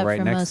 urinals are all except right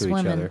for next most to each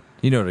women? other.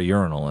 You know what a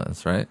urinal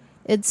is, right?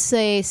 It's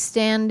a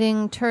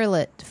standing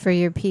turlet for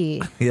your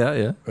pee.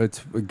 Yeah. It's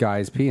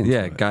guys peeing.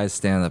 Yeah, guys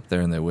stand up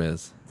there and they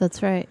whiz.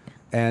 That's right.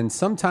 And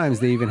sometimes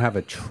they even have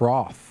a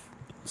trough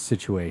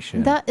situation.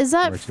 Is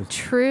that Or it's just-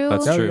 true?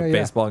 That's Oh, true. yeah, yeah.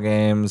 Baseball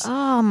games.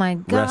 Oh my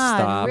God!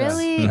 stops.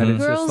 Really? And it's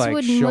just Girls like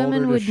would, shoulder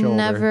women to would shoulder.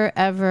 never,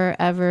 ever,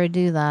 ever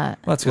do that.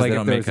 Well, that's because like they if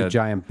don't there make was a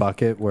giant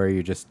bucket where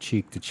you're just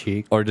cheek to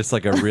cheek. or just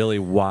like a really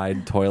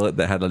wide toilet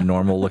that had a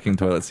normal looking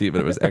toilet seat,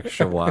 but it was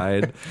extra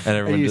wide, and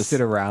everyone you just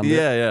sit around it.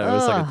 Yeah, it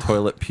was like a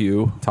toilet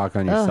pew. Talk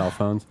on your cell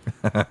phones.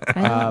 I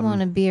don't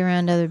want to be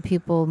around other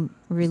people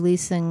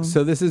releasing.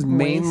 So this is waste.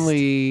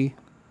 mainly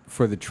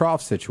for the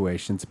trough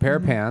situation. It's a pair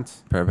of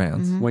pants. Pair of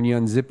pants. When you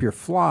unzip your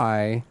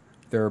fly,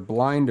 there are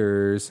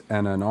blinders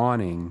and an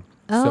awning,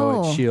 so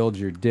Oh. it shields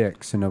your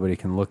dick so nobody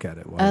can look at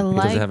it. I While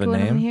like have a what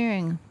I'm name?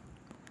 hearing.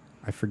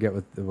 I forget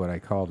what I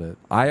called it.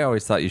 I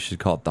always thought you should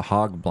call it the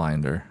hog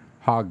blinder.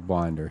 Hog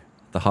blinder.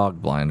 The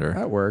hog blinder.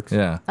 That works.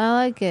 Yeah. I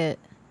like it.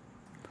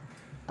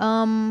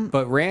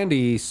 But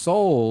Randy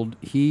sold.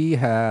 He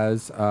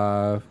has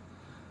a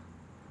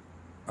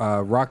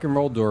rock and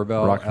roll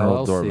doorbell. Rock and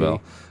roll LLC.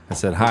 doorbell. I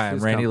said, "Hi, I'm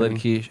his Randy company.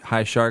 Lidke.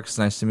 Hi, Sharks.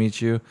 Nice to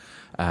meet you.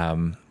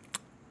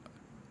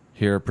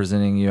 Here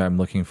presenting you. I'm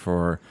looking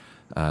for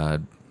 $2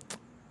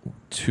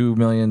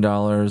 million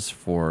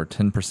for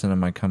 10% of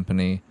my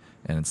company,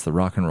 and it's the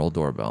rock and roll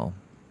doorbell."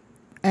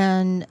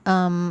 And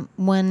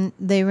when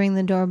they ring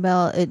the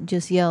doorbell, it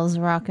just yells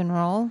rock and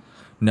roll.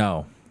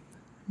 No,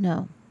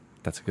 No.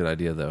 that's a good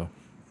idea though.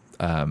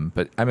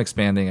 But I'm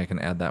expanding. I can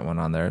add that one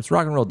on there. It's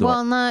rock and roll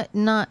doorbell. Well,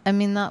 not. I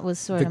mean, that was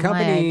sort The of my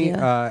company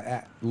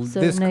idea. So,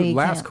 this no, you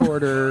last can't.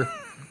 quarter,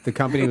 the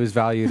company was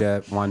valued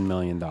at $1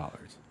 million.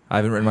 I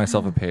haven't written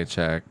myself a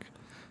paycheck.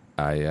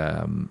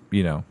 I,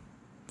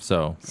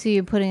 so So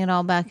you're putting it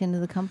all back into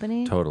the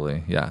company.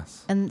 totally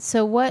yes. And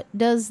so what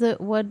does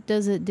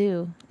it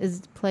do? Is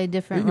it play You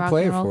different can rock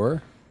play and it roll? for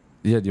her.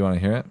 Yeah. Do you want to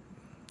hear it?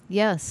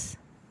 Yes.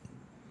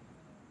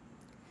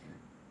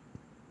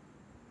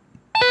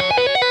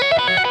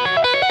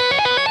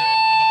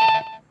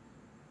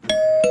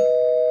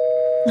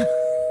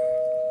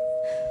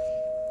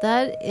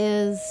 That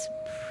is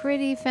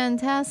pretty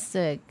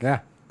fantastic. Yeah.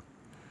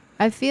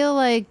 I feel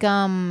like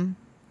I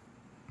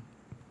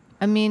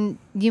mean,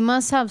 you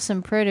must have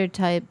some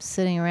prototypes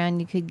sitting around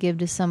you could give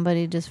to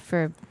somebody just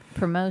for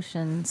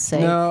promotion's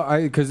sake. No,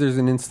 because there's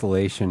an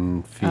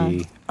installation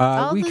fee.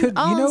 I'll We could,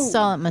 I'll you know,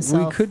 install it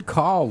myself. We could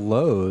call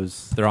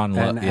Lowe's. They're on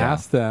Lo- and yeah.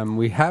 ask them.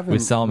 We haven't. We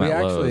sell 'em at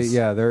actually, Lowe's.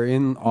 Yeah, they're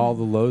in all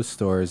the Lowe's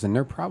stores, and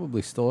they're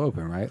probably still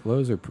open, right?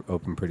 Lowe's are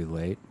open pretty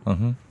late.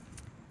 Mm-hmm.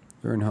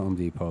 They're in Home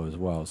Depot as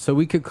well, so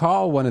we could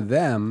call one of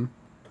them,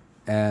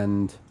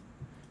 and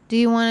Do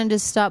you want to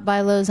just stop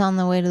by Lowe's on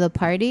the way to the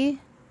party?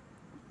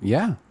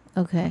 yeah,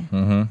 Okay.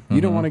 Mm-hmm.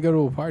 you don't want to go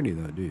to a party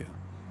though, do you?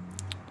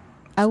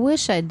 I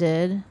wish I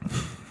did.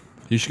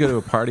 You should go to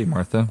a party,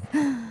 Martha.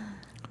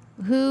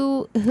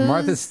 Who's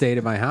Martha stayed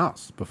at my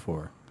house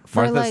before.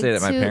 for Martha stayed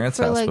at my parents'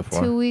 for house like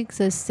before. 2 weeks.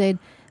 I stayed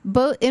in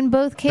both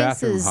Bathroom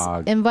cases.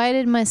 hog.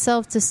 Invited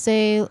myself to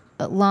stay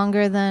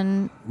longer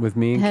than With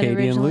me and had Katie and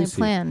originally Lucy.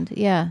 planned.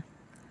 Yeah.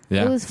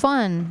 Yeah. It was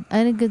fun. I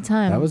had a good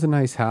time. That was a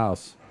nice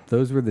house.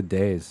 Those were the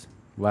days.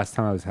 Last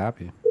time I was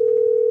happy.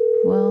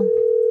 well.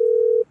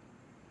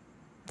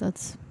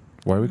 That's.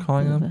 Why are we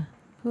calling them?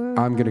 Who are we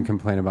I'm going to calling?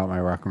 complain about my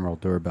rock and roll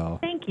doorbell.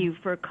 Thank you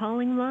for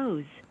calling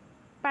Lowe's.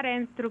 Para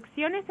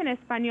instrucciones en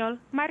español,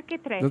 marque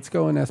 3. Let's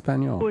go in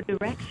Espanol. For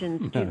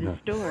directions to the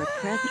store,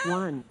 press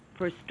 1.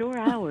 For store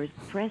hours,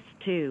 press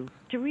 2.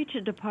 To reach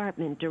a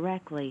department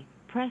directly,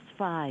 press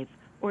 5.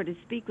 Or to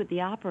speak with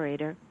the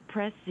operator,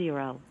 press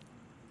 0.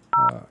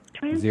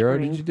 Zero,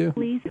 did you do?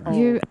 Please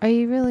hold. Are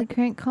you really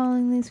crank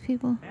calling these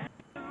people?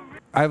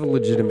 I have a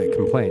legitimate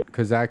complaint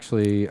because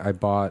actually I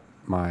bought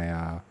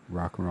my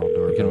rock and roll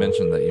doorbell. You can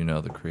mention that you know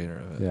the creator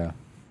of it. Yeah.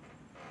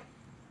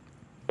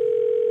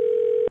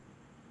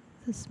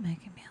 This is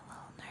making me a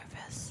little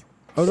nervous.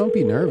 Oh, don't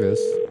be nervous.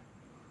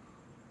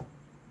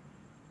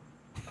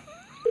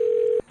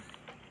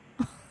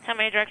 How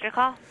may I direct your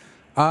call?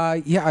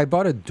 Yeah, I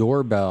bought a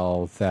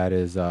doorbell that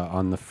is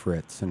on the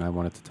fritz, and I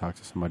wanted to talk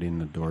to somebody in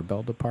the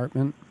doorbell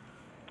department.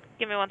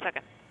 Give me 1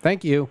 second.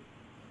 Thank you.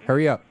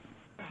 Hurry up.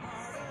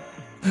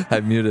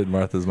 I muted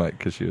Martha's mic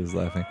because she was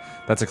laughing.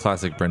 That's a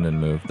classic Brendan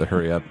move, the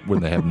hurry up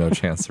when they have no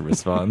chance to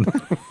respond.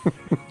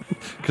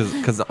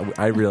 Because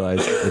I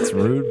realize it's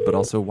rude, but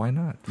also why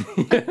not?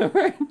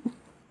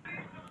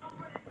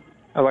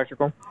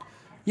 Electrical.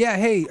 Yeah,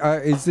 hey,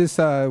 is this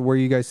where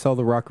you guys sell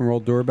the rock and roll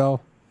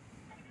doorbell?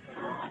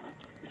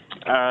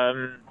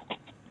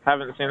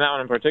 Haven't seen that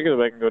one in particular,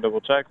 but I can go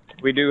double check.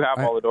 We do have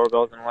all the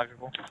doorbells in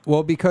electrical.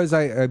 Well, because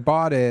I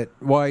bought it.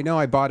 Well, I know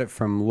I bought it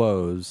from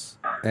Lowe's,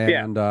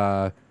 and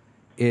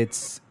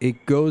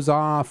it goes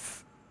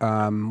off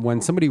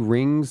when somebody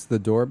rings the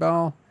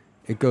doorbell.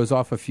 It goes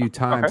off a few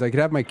times. Okay. I could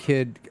have my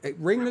kid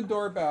ring the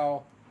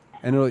doorbell,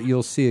 and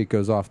you'll see it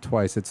goes off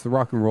twice. It's the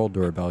rock and roll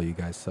doorbell you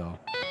guys sell.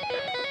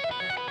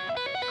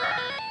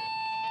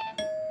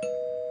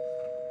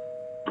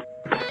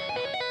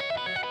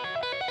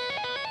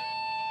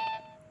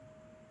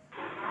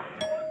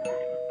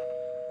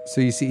 So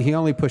you see, he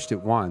only pushed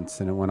it once,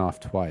 and it went off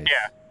twice.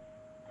 Yeah.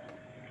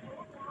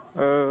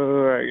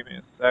 All right, give me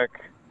a sec.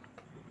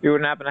 You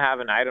wouldn't happen to have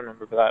an item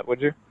number for that,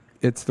 would you?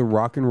 It's the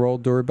rock and roll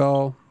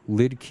doorbell.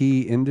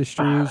 Lidkey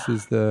Industries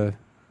is the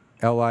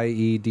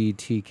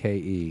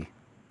LIEDTKE.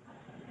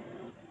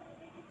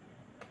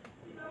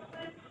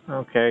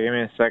 Okay, give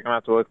me a second. I'm going to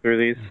have to look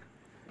through these.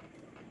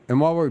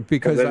 And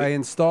because I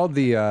installed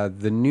the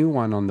new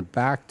one on the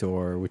back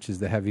door, which is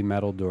the heavy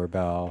metal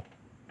doorbell.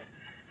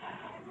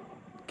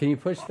 Can you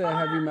push the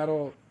heavy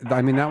metal?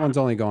 I mean, that one's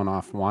only going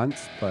off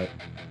once, but.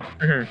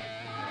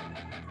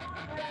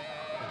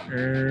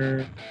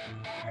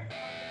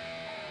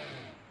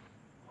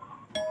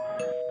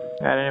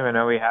 I didn't even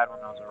know we had one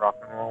that was a rock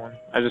and roll one.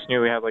 I just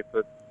knew we had like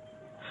the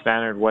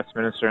standard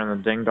Westminster and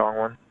the Ding Dong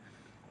one.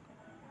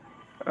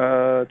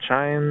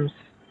 Chimes.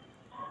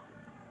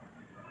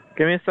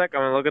 Give me a sec.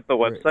 I'm gonna look at the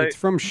website. It's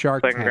from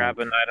Shark so I Tank. can grab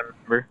an item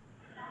number.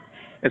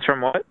 It's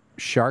from what?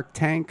 Shark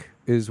Tank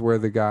is where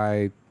the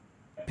guy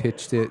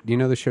pitched it. Do you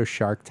know the show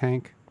Shark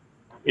Tank?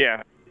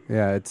 Yeah.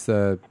 Yeah, it's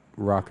the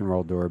rock and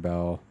roll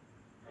doorbell.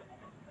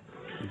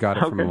 Got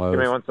it from Okay. Lowe's. Give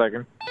me 1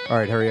 second. All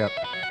right, hurry up.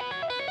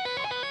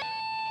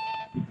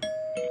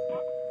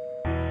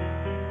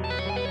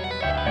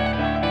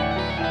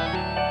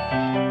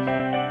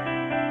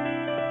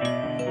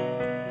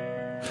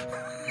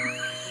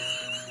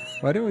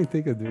 Why didn't we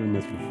think of doing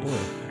this before?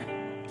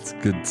 It's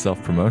good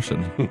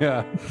self-promotion.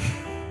 Yeah.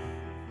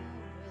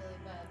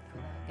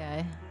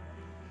 Guy.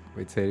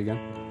 Wait, say it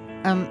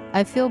again.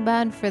 I feel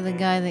bad for the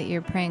guy that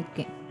you're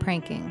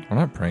pranking. We're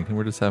not pranking.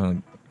 We're just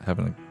having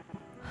a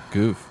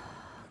goof.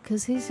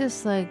 Because he's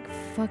just like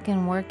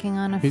fucking working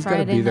on a He's got to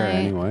Friday be there night.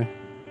 anyway.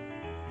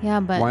 Yeah,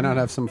 but Why not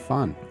have some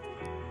fun?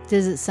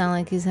 does it sound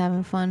like he's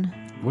having fun?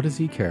 What does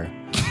he care?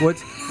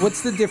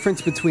 What's the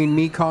difference between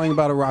me calling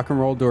about a rock and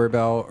roll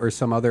doorbell or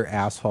some other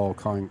asshole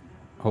calling?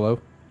 Hello?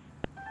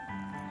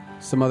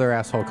 Some other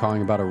asshole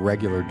calling about a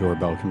regular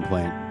doorbell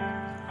complaint.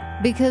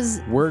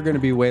 Because We're going to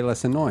be way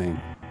less annoying.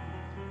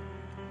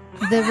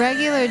 the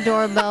regular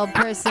doorbell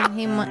person,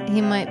 he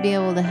might be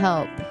able to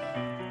help.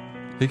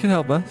 He can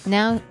help us.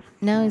 Now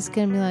he's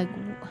gonna be like,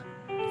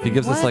 If he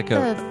gives us what like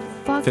a the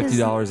fuck is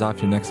 $50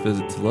 off your next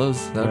visit to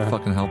Lowe's, that would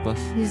fucking help us.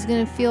 He's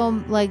gonna feel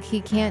like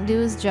he can't do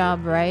his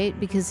job right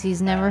because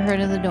he's never heard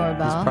of the He's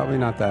doorbell. probably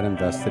not that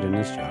invested in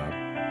his job.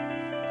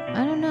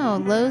 I don't know.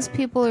 Lowe's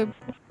people are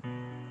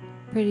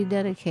pretty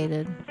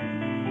dedicated.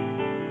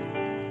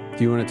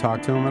 Do you want to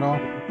talk to him at all?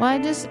 Well,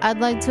 I'd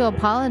like to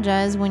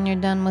apologize when you're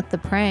done with the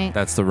prank.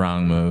 That's the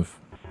wrong move.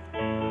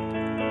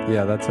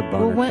 Yeah, that's a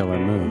boner killer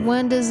move.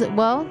 When does it?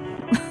 Well,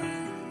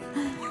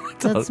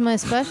 that's my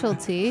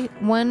specialty.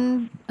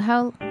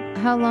 How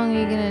long are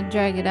you gonna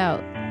drag it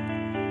out?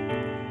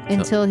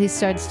 Until he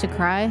starts to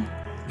cry?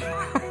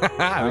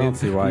 I don't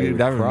see why you've you'd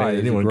never cry. made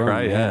He's a anyone grown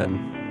cry yet.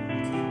 man.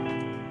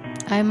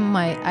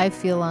 I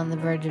feel on the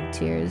verge of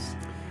tears.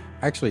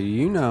 Actually,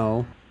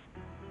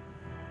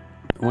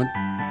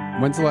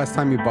 when's the last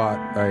time you bought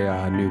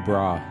a new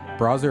bra?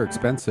 Bras are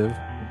expensive.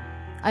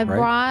 I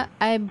Right.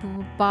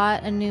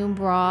 bought a new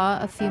bra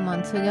a few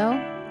months ago.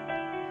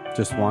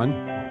 Just one?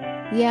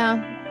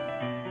 Yeah.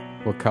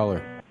 What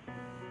color?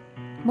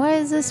 Why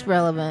is this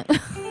relevant?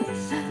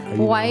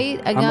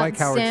 White. I I'm got like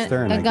Howard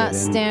Stern. I I got get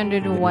in-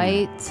 standard get in.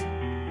 white.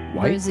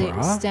 White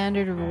bra?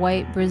 Standard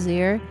white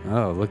brassiere.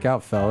 Oh, look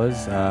out,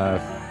 fellas.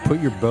 Put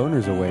your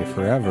boners away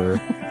forever.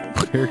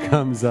 Here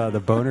comes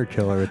the boner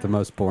killer with the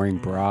most boring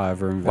bra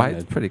ever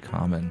White's invented. pretty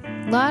common.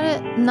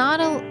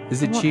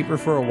 Is it cheaper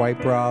for a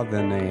white bra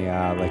than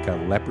a like a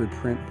leopard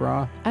print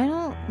bra? I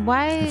don't.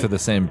 Why? For the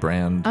same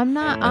brand. I'm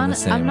not and on. the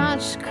same- I'm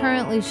not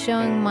currently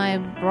showing my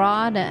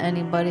bra to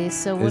anybody.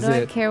 So what Is do I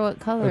it- care what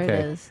color it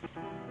okay. is?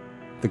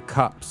 The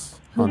cups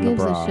Who on the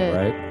gives a bra, shit?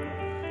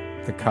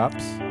 right? The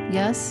cups.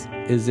 Yes.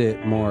 Is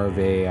it more of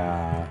a?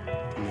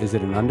 Is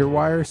it an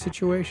underwire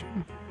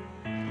situation?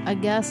 I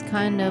guess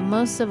kind of.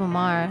 Most of them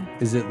are.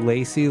 Is it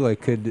lacy?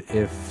 Like,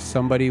 if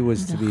somebody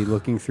was to be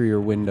looking through your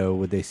window,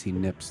 would they see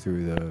nips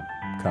through the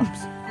cups?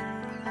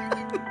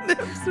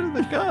 Nips through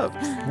the cups.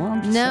 Well,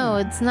 I'm just No,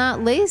 saying. it's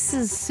not. Lace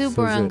is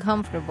super is it-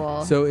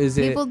 uncomfortable. So is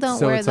it? People don't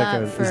so wear it's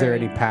that like for. Is there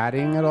any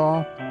padding at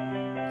all?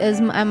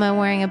 Am I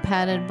wearing a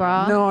padded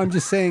bra? No, I'm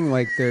just saying.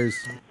 Like, there's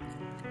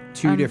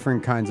two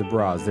different kinds of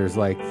bras. There's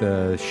like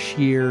the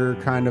sheer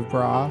kind of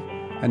bra,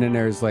 and then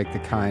there's like the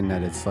kind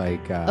that it's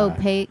like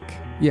Opaque.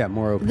 Yeah,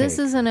 more opaque. This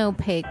is an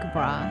opaque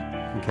bra.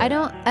 Okay. I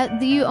don't.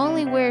 You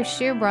only wear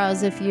sheer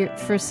bras if you're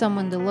for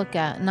someone to look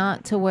at,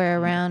 not to wear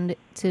around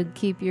to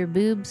keep your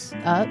boobs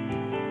up.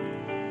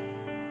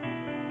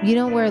 You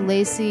don't wear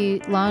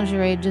lacy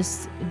lingerie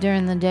just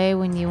during the day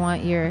when you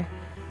want your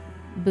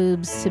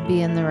boobs to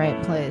be in the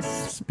right place.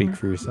 Speak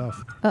for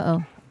yourself.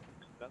 Uh-oh.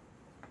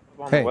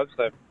 On Hey. the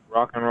website,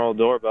 rock and roll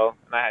doorbell,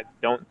 and I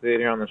don't see it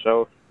here on the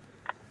show.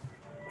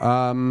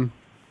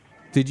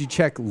 Did you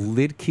check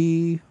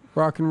Lidkey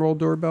rock and roll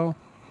doorbell?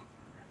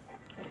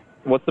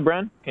 What's the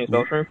brand? Can you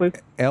spell it for me,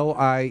 please?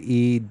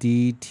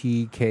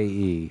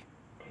 LIEDTKE.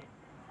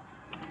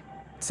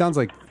 It sounds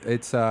like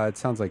it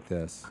sounds like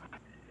this.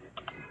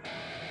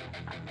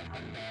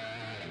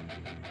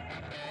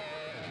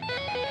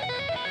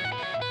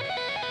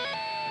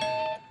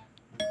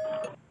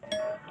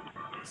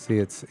 See,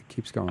 it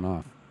keeps going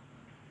off.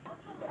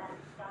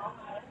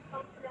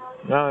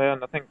 No, yeah,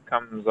 nothing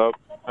comes up.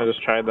 I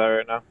just tried that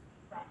right now.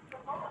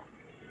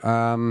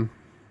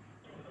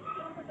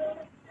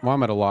 Well,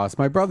 I'm at a loss.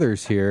 My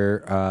brother's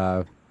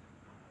here.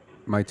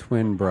 My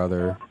twin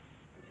brother.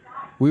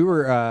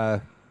 We're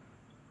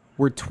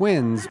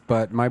twins,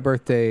 but my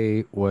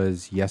birthday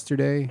was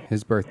yesterday.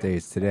 His birthday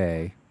is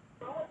today.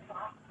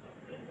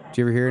 Did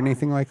you ever hear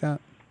anything like that?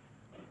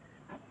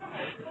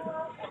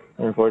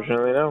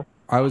 Unfortunately, no.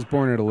 I was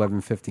born at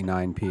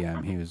 11:59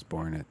 p.m. He was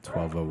born at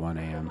 12:01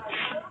 a.m.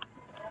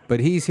 But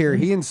he's here.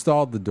 He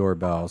installed the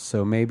doorbell,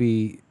 so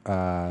maybe.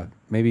 Do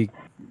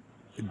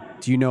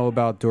you know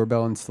about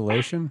doorbell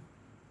installation?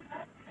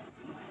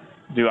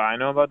 Do I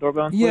know about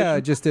doorbell installation? Yeah,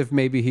 just if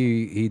maybe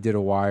he did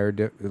a wire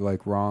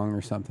like wrong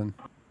or something.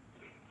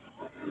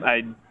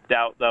 I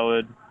doubt that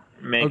would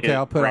make Okay, it.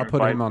 I'll put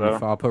twice, him on though. the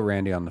phone. I'll put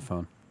Randy on the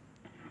phone.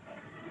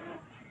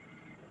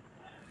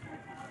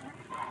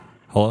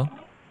 Hello?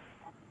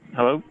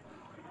 Hello?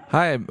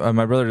 Hi,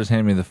 my brother just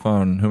handed me the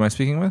phone. Who am I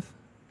speaking with?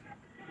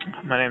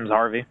 My name's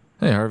Harvey.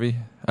 Hey, Harvey.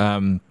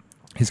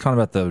 He's calling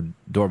about the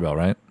doorbell,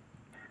 right?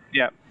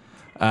 Yeah.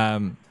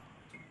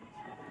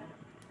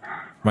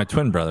 My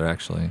twin brother,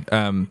 actually.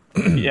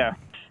 Yeah.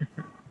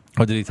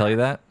 Oh, did he tell you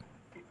that?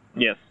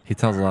 Yes. He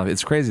tells a lot.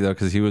 It's crazy, though,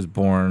 because he was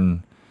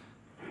born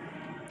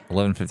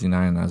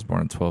 11:59 and I was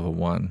born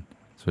 12:01.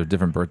 So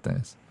different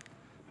birthdays.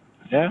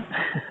 Yeah.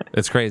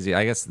 It's crazy.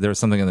 I guess there was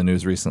something in the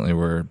news recently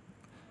where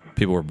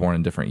people were born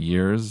in different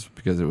years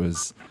because it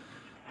was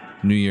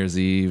New Year's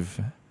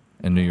Eve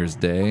and New Year's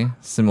Day.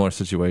 Similar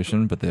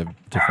situation, but they have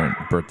different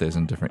birthdays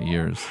in different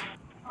years.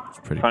 It's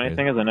pretty Funny crazy.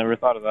 thing is, I never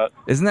thought of that.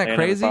 Isn't that I never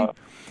crazy? thought-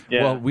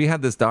 Yeah. Well, we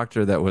had this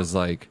doctor that was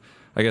like,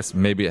 I guess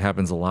maybe it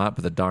happens a lot,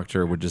 but the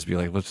doctor would just be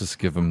like, let's just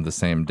give him the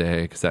same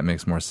day because that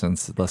makes more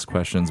sense, less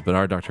questions. But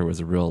our doctor was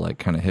a real like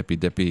kind of hippy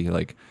dippy,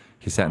 like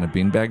he sat in a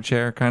beanbag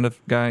chair kind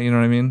of guy, you know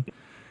what I mean?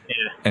 Yeah.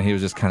 And he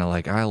was just kind of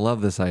like, I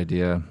love this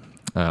idea.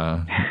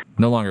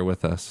 No longer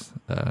with us,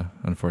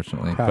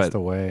 unfortunately. Passed but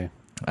away.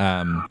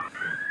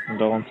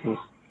 Condolences.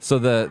 so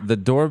the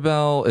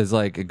doorbell is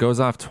like it goes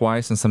off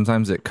twice, and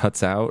sometimes it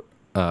cuts out,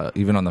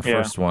 even on the Yeah.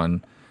 first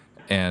one.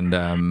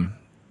 And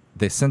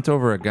they sent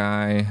over a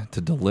guy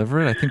to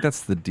deliver it. I think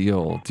that's the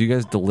deal. Do you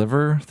guys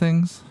deliver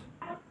things?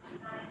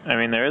 I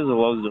mean, there is a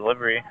Lowe's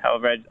delivery.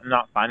 However, I'm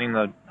not finding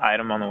the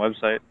item on the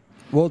website.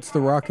 Well, it's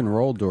the rock and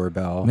roll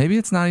doorbell. Maybe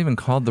it's not even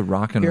called the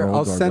rock and Here, roll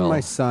I'll doorbell. send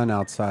my son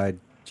outside.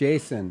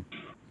 Jason,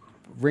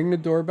 ring the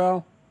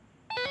doorbell.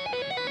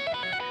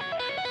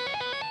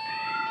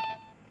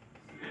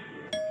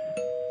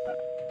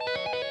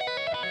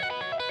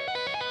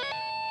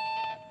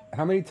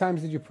 How many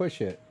times did you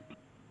push it?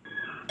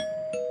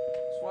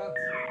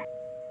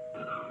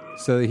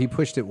 So he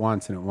pushed it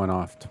once and it went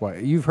off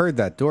twice. You've heard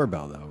that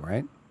doorbell though,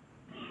 right?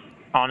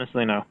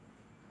 Honestly, no.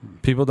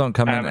 People don't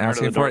come I in haven't heard of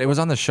asking the for it. It doorbell. was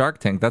on the Shark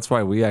Tank. That's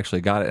why we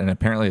actually got it. And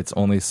apparently it's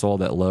only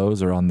sold at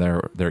Lowe's or on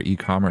their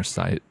e-commerce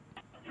site.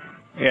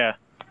 Yeah.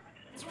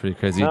 It's pretty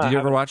crazy. No, I Did you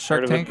ever haven't watch Shark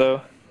heard of it, Tank?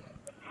 though.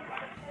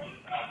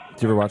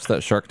 Did you ever watch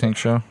that Shark Tank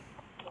show?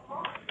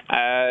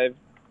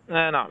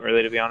 Not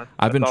really, to be honest.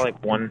 I've been I saw tr-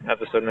 like one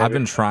episode. Maybe. I've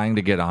been trying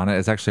to get on it.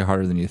 It's actually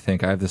harder than you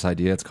think. I have this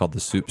idea. It's called the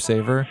Soup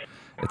Saver.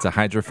 It's a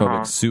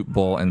hydrophobic soup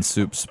bowl and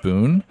soup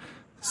spoon.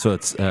 So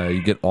it's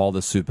you get all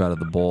the soup out of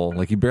the bowl.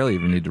 Like you barely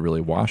even need to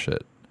really wash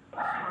it.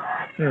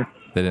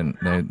 They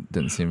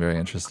didn't seem very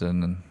interested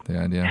in the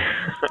idea.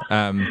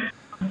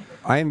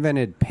 I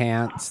invented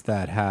pants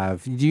that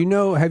have. Do you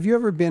know? Have you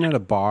ever been at a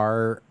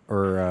bar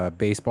or a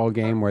baseball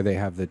game where they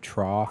have the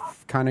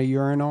trough kind of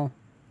urinal?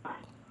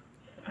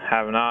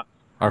 Have not.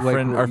 Our Like,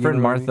 friend you know what I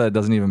Martha mean?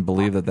 doesn't even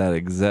believe that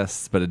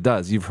exists, but it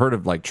does. You've heard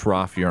of like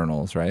trough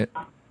urinals, right?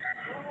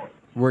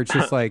 Where it's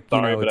just like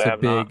Sorry, but I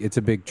have not. it's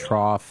a big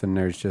trough and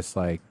there's just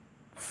like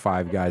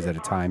 5 guys at a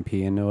time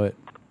pee into it.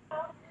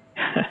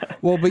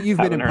 Well, but you've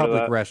been in Haven't heard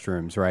of public that.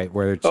 restrooms, right?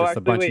 Where it's Oh, just actually,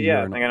 a bunch wait, of yeah, I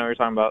urinal. think I know what you're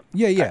talking about.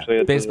 Yeah, yeah. Actually,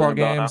 it's Baseball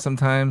ringing a bell now. games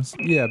sometimes.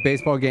 Yeah,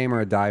 baseball game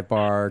or a dive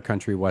bar,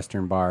 country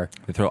western bar.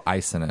 They throw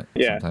ice in it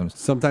Yeah. sometimes.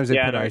 Sometimes they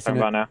Yeah, I put know what ice you're in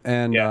it. talking about now.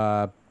 And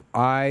Yeah.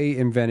 I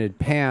invented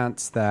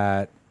pants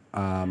that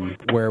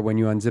where when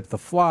you unzip the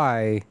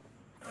fly,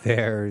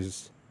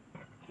 there's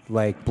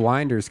like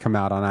blinders come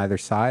out on either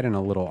side and a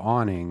little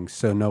awning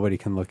so nobody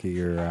can look at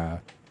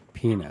your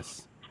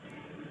penis.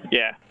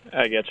 Yeah,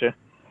 I get you.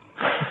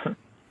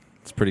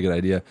 It's a pretty good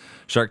idea.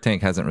 Shark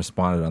Tank hasn't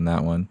responded on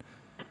that one.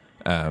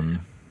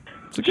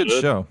 It's a good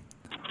Should. show.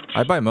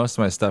 I buy most of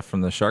my stuff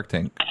from the Shark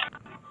Tank,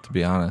 to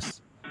be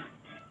honest.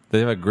 They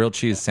have a grilled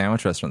cheese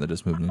sandwich restaurant that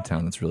just moved into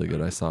town that's really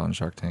good. I saw on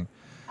Shark Tank.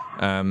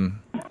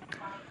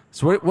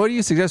 So what do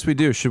you suggest we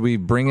do? Should we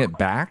bring it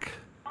back?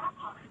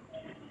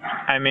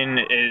 I mean,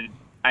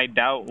 I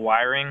doubt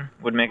wiring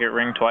would make it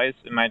ring twice.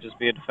 It might just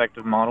be a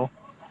defective model.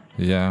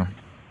 Yeah.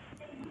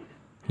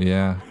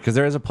 Yeah, because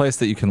there is a place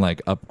that you can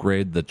like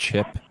upgrade the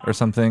chip or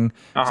something.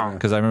 Uh-huh.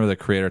 Because I remember the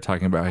creator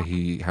talking about how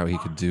he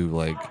could do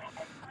like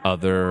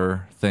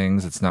other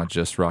things. It's not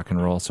just rock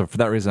and roll. So for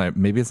that reason,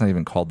 maybe it's not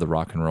even called the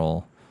rock and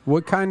roll.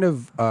 What kind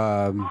of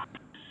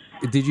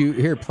did you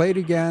hear? Play it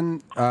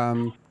again.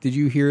 Did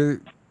you hear?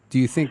 Do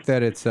you think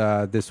that it's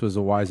this was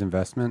a wise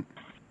investment?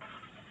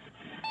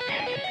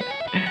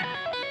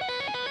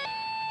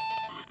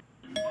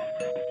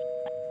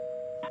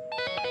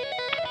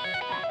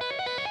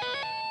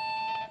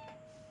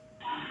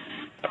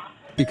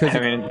 Because I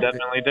mean, it's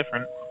definitely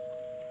different.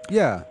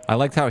 yeah, I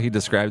liked how he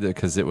described it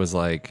because it was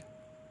like,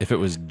 if it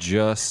was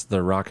just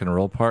the rock and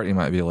roll part, you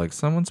might be like,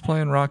 someone's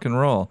playing rock and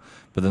roll.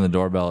 But then the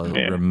doorbell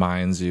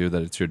reminds you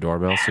that it's your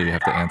doorbell, so you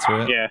have to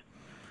answer it. Yeah.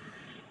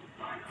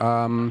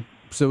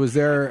 so is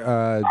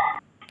there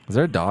Is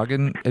there a dog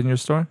in your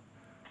store?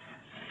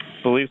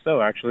 Believe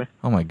so, actually.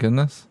 Oh my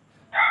goodness.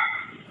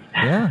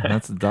 Yeah,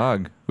 that's a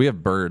dog. We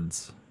have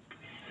birds.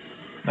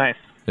 Nice.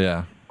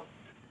 Yeah.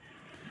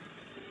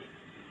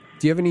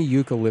 do you have any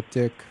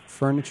eucalyptic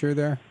furniture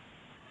there?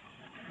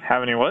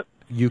 Have any what?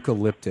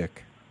 Eucalyptic.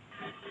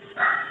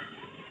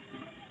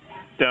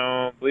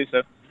 Don't believe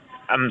so.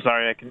 I'm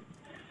sorry.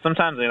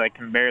 Sometimes I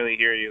can barely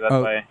hear you. That's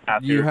why I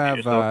asked you. You to repeat have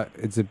yourself.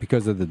 is it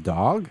because of the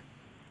dog?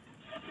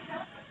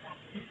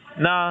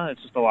 No,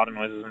 it's just a lot of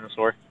noises in the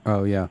store.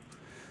 Oh yeah.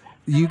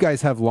 You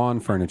guys have lawn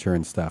furniture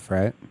and stuff,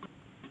 right?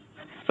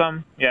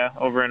 Some, yeah,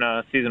 over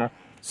in seasonal,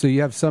 So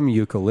you have some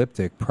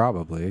eucalyptic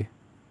probably.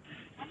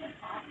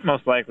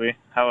 most likely.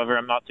 However,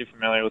 I'm not too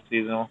familiar with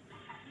seasonal.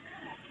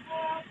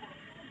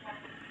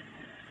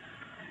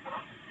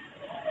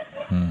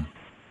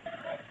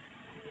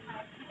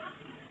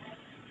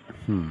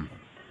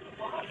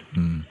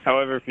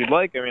 However, if you'd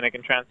like, I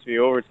can transfer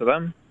you over to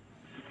them.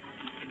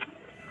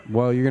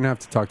 Well, you're going to have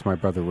to talk to my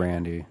brother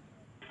Randy.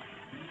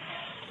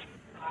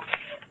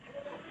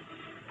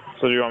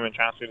 So do you want me to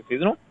transfer you to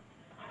seasonal?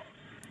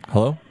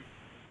 Hello?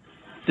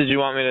 Did you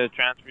want me to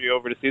transfer you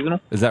over to seasonal?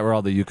 Is that where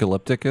all the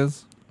eucalyptic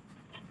is?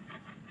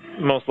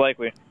 Most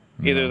likely.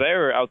 Either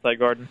there or outside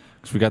garden.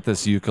 Because we got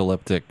this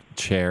eucalyptic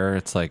chair.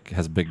 It's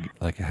has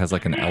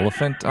an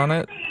elephant on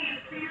it.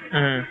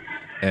 Mm-hmm.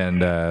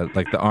 And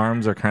the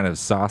arms are kind of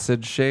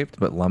sausage shaped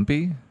but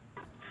lumpy.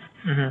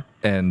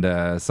 Mm-hmm.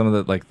 And some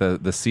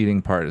of the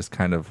seating part is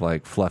kind of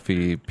like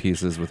fluffy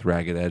pieces with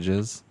ragged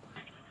edges.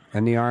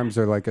 And the arms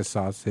are like a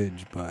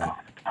sausage, but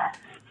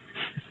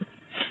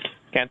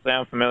Can't say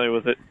I'm familiar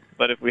with it,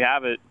 but if we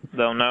have it,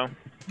 they'll know.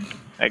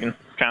 I can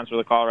transfer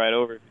the call right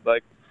over if you'd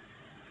like.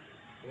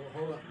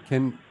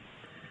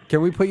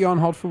 can we put you on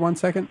hold for 1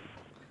 second?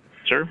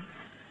 Sure.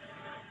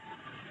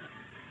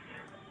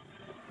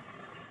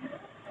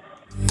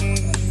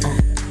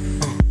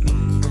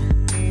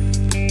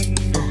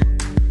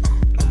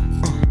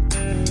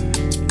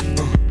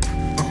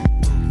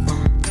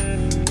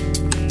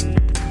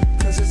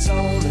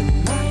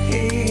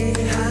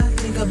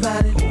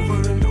 About it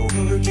over and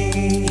over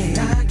again, and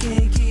I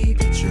can't keep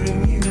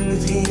picturing you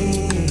with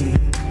him,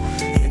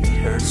 and it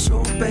hurts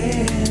so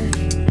bad,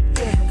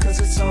 yeah, 'cause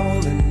it's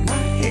all in my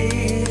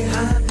head.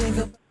 I think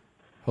of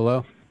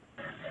Hello?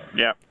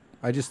 Yeah.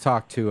 I just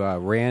talked to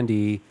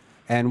Randy,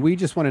 and we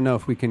just want to know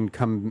if we can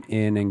come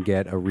in and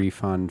get a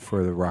refund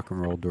for the rock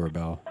and roll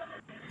doorbell.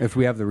 If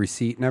we have the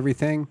receipt and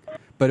everything.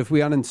 But if we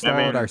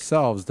uninstall it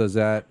ourselves, does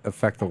that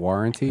affect the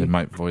warranty? It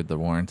might void the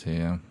warranty,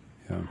 yeah.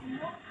 Yeah.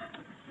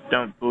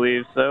 Don't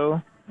believe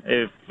so.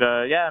 If,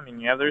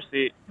 you have the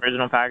receipt,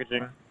 original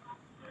packaging,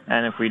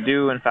 and if we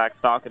do, in fact,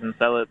 stock it and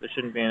sell it, there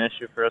shouldn't be an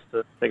issue for us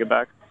to take it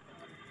back.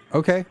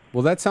 Okay,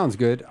 well, that sounds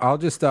good. I'll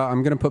just,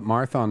 I'm going to put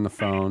Martha on the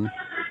phone,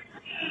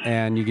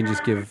 and you can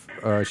just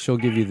she'll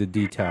give you the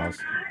details.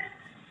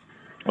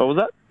 What was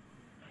that?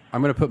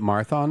 I'm going to put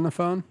Martha on the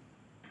phone.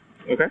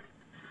 Okay.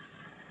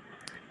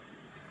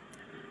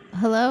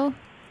 Hello?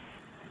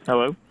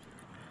 Hello?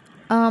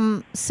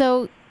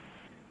 So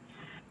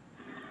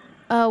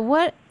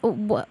what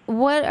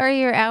are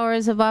your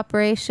hours of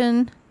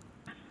operation?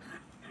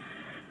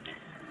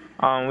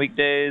 On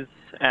weekdays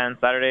and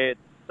Saturday, it's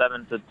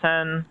 7 to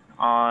 10.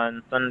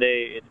 On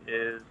Sunday, it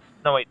is...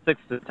 No, wait,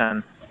 6 to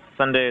 10.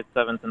 Sunday, it's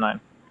 7 to 9.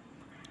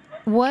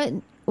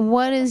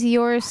 What is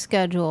your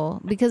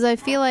schedule? Because I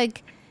feel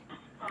like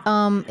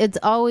it's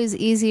always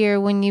easier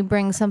when you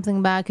bring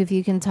something back if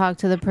you can talk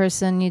to the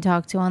person you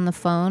talk to on the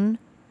phone.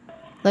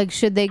 Like,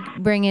 should they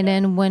bring it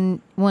in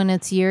when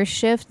it's your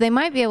shift? They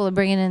might be able to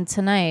bring it in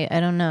tonight. I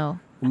don't know.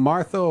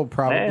 Martha will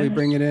probably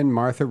bring it in.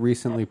 Martha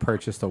recently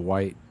purchased a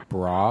white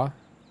bra.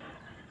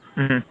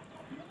 Mm-hmm.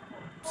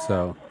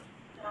 So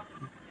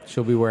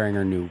she'll be wearing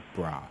her new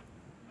bra.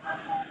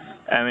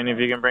 If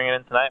you can bring it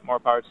in tonight, more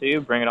power to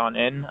you. Bring it on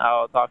in.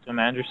 I'll talk to the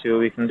manager, see what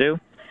we can do.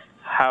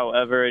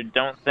 However, I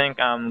don't think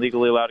I'm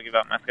legally allowed to give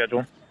out my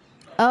schedule.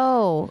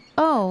 Oh,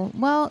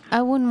 well,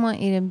 I wouldn't want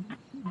you to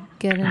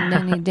get in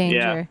any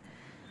danger.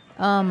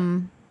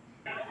 Wow,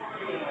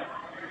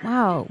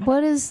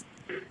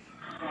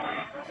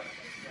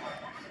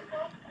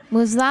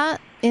 was that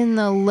in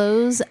the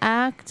Lowe's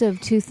Act of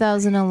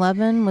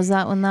 2011? Was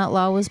that when that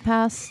law was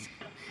passed?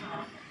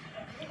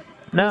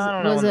 No, I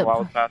don't know when the law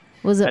was passed.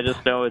 I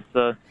just know it's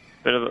a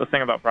bit of a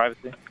thing about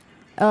privacy.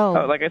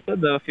 Oh. Like I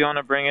said, though, if you want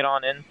to bring it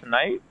on in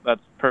tonight,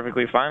 that's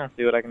perfectly fine. I'll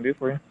see what I can do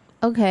for you.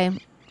 Okay.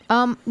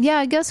 Yeah,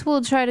 I guess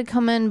we'll try to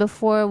come in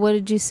before, what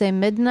did you say,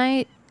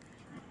 midnight?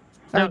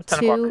 No, Or 10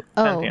 2? o'clock,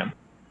 10 p.m.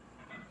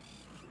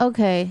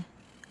 Okay.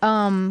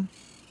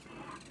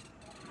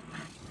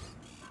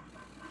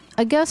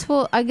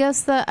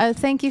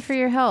 Thank you for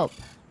your help.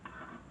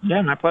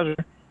 Yeah, my pleasure.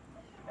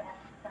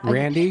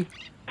 Randy?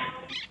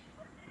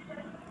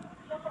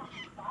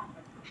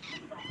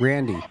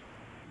 Randy.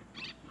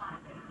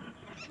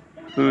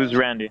 Who's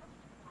Randy?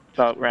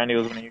 Thought Randy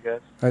was one of you guys.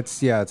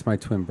 It's my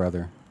twin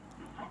brother.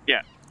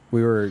 Yeah.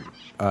 We were.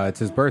 It's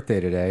his birthday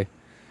today.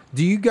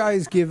 Do you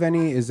guys give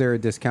any? Is there a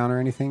discount or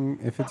anything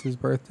if it's his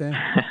birthday?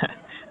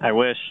 I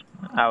wish.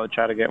 I would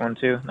try to get one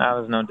too. No,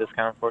 there's no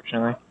discount,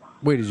 unfortunately.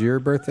 Wait, is your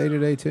birthday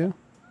today too?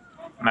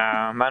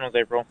 Nah, mine was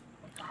April.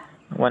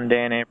 One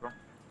day in April.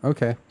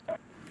 Okay.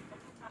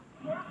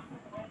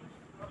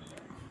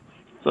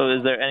 So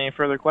is there any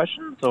further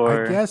questions?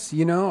 Or I guess,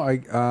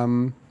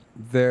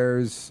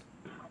 there's...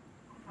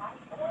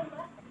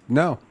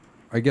 No,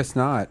 I guess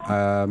not.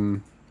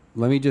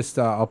 Let me just...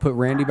 I'll put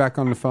Randy back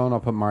on the phone. I'll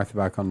put Martha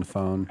back on the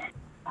phone.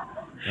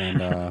 And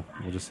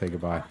we'll just say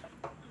goodbye.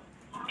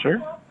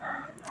 Sure.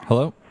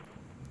 Hello?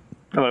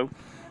 Hello.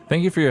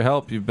 Thank you for your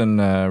help. You've been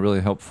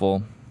really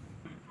helpful.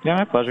 Yeah,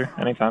 my pleasure.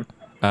 Anytime.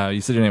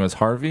 You said your name was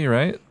Harvey,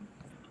 right?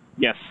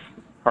 Yes,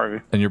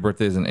 Harvey. And your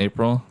birthday is in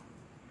April?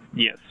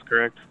 Yes,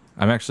 correct.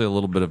 I'm actually a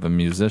little bit of a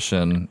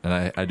musician,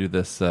 and I do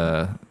this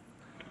it's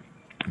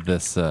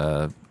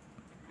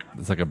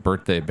like a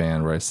birthday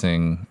band where I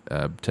sing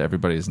to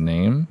everybody's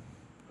name.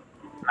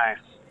 Nice.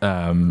 Do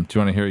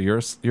you want to hear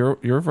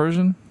your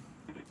version?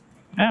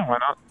 Yeah, why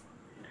not?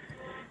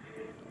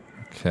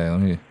 Okay,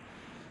 let me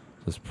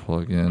just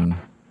plug in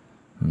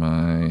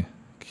my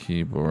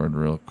keyboard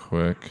real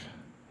quick.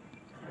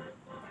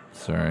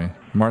 Sorry.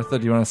 Martha,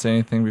 do you want to say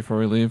anything before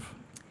we leave?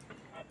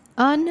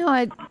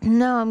 No,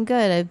 I'm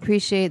good. I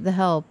appreciate the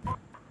help.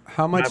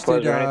 How much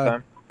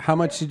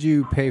did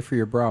you pay for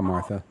your bra,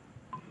 Martha?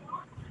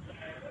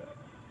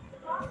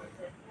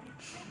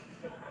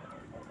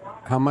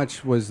 How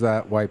much was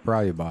that white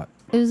bra you bought?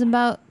 It was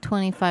about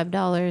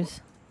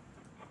 $25.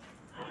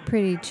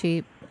 Pretty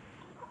cheap.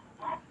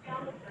 All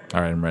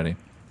right, I'm ready.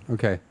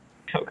 Okay.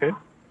 Okay.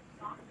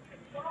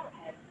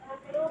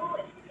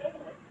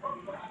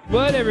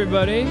 What,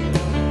 everybody?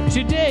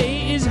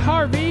 Today is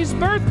Harvey's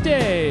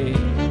birthday.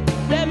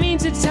 That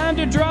means it's time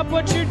to drop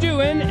what you're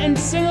doing and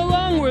sing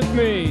along with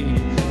me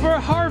for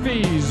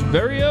Harvey's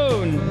very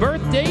own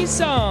birthday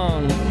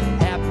song.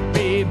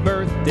 Happy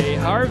birthday,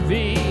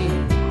 Harvey.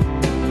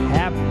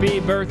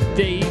 Happy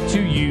birthday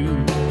to you.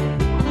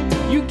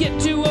 You get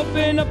to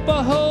open up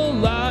a whole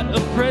lot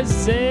of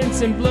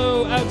presents and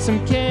blow out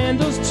some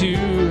candles too.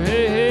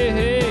 Hey, hey,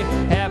 hey.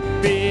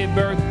 Happy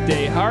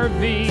birthday,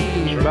 Harvey.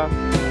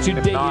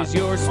 Today is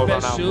your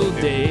special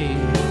day.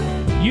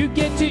 You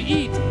get to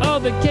eat all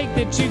the cake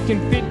that you can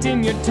fit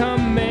in your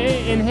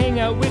tummy and hang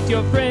out with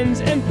your friends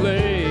and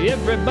play.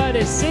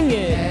 Everybody sing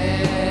it.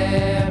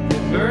 Happy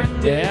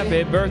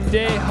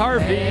birthday,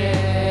 Harvey.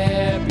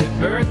 Happy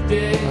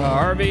birthday,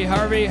 Harvey,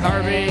 Harvey,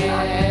 Harvey.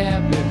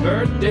 Happy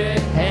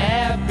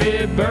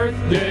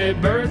birthday,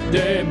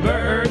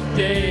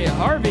 birthday,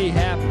 Harvey.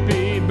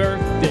 Happy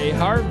birthday,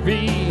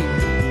 Harvey.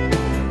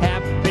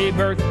 Happy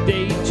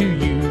birthday to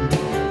you.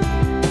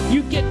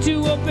 You get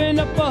to open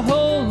up a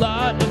whole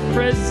lot of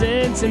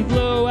presents and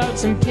blow out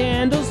some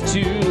candles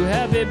too.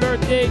 Happy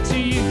birthday to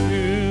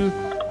you,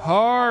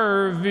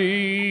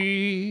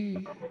 Harvey.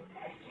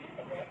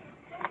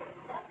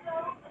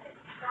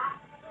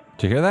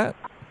 Did you hear that?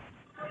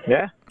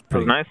 Yeah, that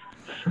was nice.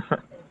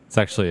 It's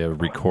actually a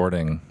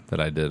recording that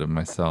I did of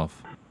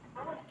myself.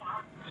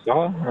 So,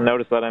 I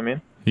noticed that, I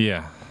mean.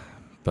 Yeah,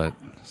 but,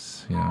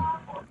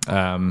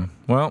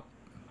 well,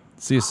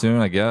 see you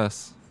soon, I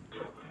guess.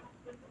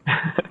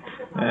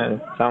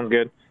 Sounds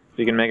good. If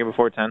you can make it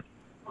before 10.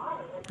 All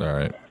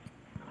right.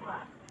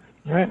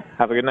 All right.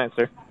 Have a good night,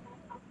 sir.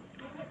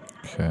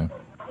 Okay.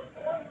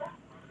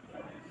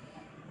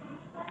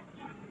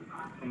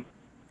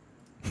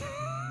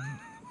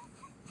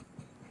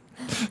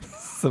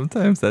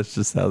 Sometimes that's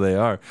just how they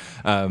are.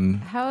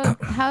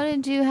 How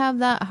did you have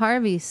that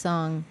Harvey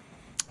song?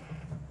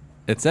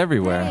 It's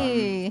everywhere.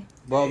 Hey.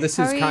 Well, this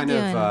How is are you kind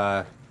doing?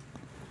 of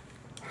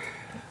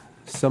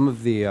some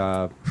of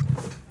the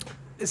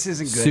This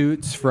isn't good.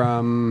 suits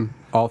from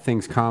All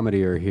Things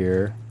Comedy are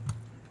here.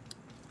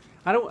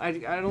 I don't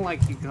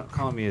like you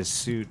calling me a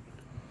suit.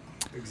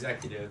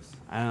 Executives.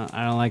 I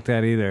don't like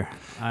that either.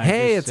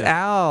 Hey, it's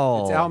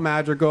Al. It's Al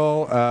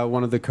Madrigal,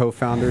 one of the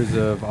co-founders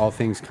of All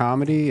Things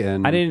Comedy,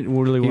 and I didn't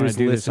really he want was to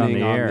do this on the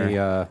listening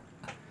air.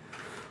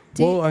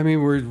 well, I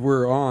mean,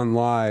 we're on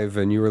live,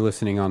 and you were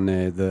listening on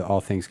the All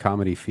Things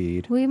Comedy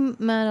feed. We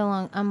met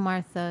I'm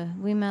Martha.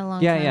 We met a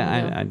long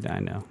time ago. I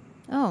know.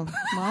 Oh,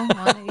 well,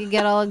 why don't you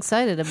get all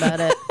excited about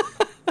it?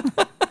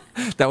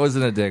 That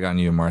wasn't a dig on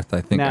you, Martha.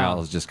 I think No.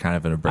 Al is just kind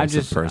of an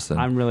abrasive person.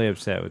 I'm really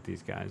upset with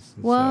these guys.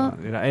 Well-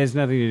 So, it has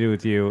nothing to do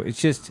with you. It's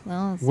just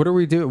Well, What are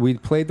we doing? We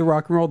played the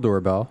rock and roll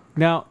doorbell.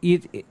 no.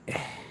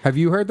 Have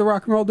you heard the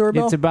rock and roll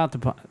doorbell? It's about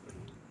the.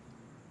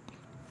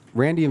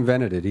 Randy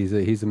invented it. He's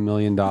 $1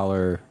 million.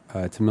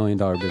 It's $1 million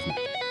business.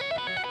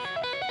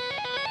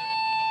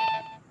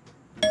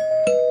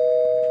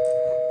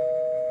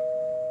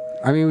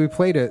 I mean, we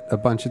played it a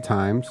bunch of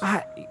times.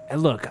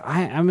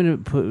 I'm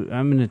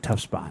in a tough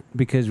spot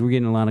because we're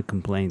getting a lot of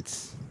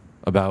complaints.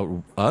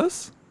 About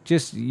us?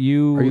 just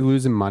you. Are you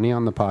losing money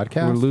on the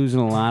podcast? We're losing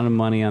a lot of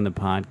money on the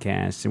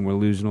podcast, and we're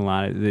losing a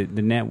lot of the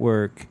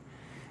network.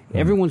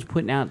 Everyone's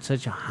putting out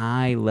such a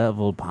high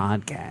level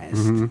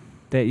podcast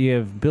that you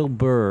have Bill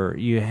Burr,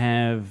 you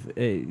have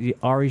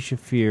Ari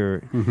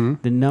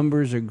Shaffir. The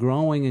numbers are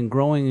growing and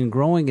growing and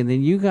growing, and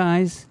then you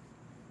guys,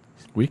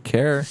 We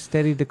care.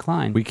 steady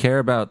decline. We care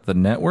about the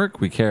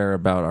network. We care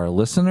about our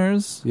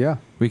listeners. Yeah.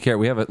 We care.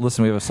 We have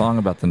a song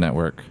about the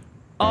network.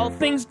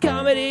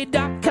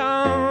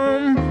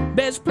 Allthingscomedy.com,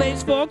 best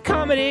place for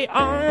comedy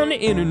on the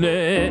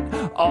internet.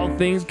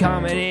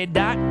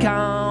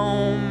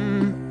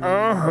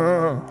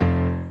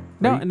 Allthingscomedy.com.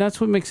 No, and that's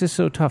what makes this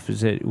so tough.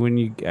 Is that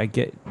when I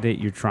get that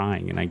you're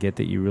trying, and I get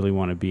that you really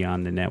want to be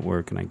on the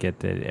network, and I get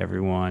that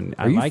everyone.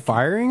 Are you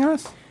firing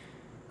us?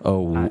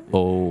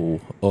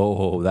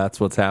 That's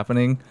what's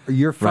happening.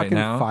 You're right fucking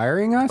now?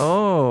 firing us?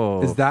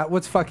 Oh, Is that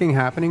what's fucking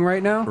happening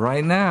right now?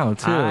 right now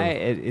too?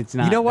 It's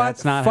not. You know what?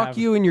 That's not Fuck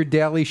you and your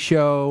Daily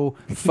Show,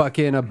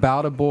 fucking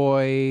About a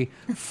Boy,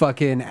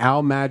 fucking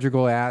Al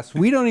Madrigal ass.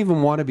 We don't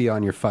even want to be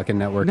on your fucking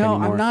network No,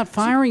 anymore. I'm not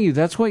firing you.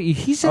 That's what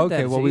he said. Okay,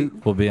 that. well, See?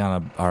 We'll be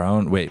on our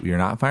own. Wait, you're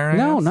not firing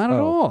no, us? not at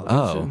all.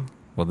 Oh,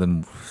 well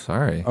then,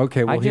 sorry.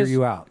 Okay, we'll hear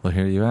you out. We'll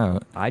hear you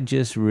out. I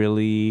just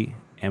really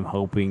am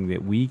hoping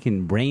that we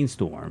can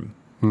brainstorm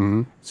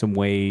some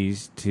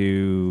ways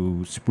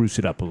to spruce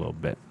it up a little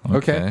bit.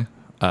 Okay.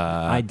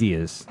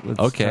 Ideas. Let's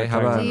okay, start how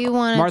trying about- Do you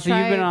want to Martha, try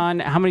you've been on.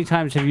 How many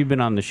times have you been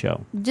on the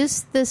show?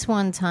 just this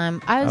one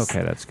time?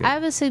 Okay, that's good. I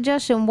have a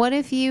suggestion. What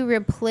if you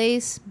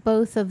replace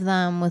both of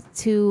them with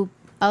two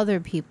other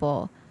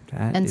people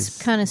That and is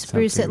kind of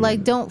spruce it? something Like,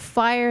 that- don't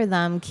fire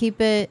them.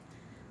 Keep it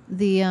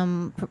the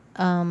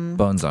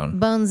Bone Zone.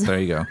 Bones. There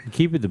you go.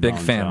 Keep it the Big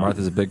Bone fan. Zone.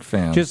 Martha's a big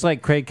fan. Just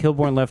like Craig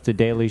Kilborn left the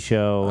Daily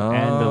Show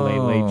and the Late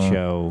Late Oh.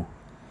 Show,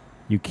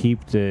 you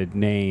keep the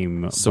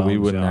name. so Bone we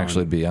wouldn't Zone.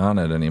 actually be on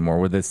it anymore.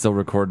 Would they still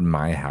record in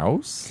my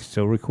house?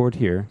 Still record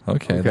here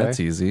Okay, that's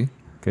easy.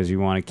 because you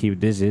want to keep.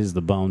 This is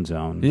the Bone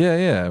Zone.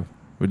 Yeah.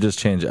 We just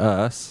change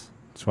us.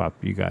 Swap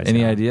you guys.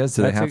 Any out. ideas?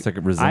 Do they have That's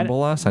to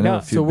resemble us? I know no.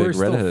 a few So we're big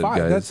still redheaded fired.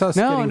 guys. That's us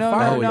No, getting no,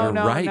 fired. Oh, you're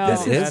right. no. That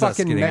This is is us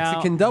fucking getting-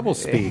 Mexican double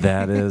speak.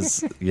 That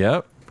is,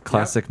 yep.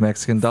 Classic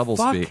Mexican double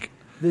Fuck speak.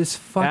 this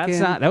fucking...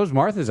 That's not. That was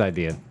Martha's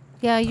idea.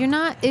 Yeah, you're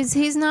not.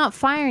 He's not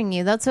firing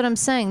you? That's what I'm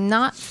saying.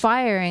 Not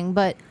firing,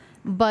 but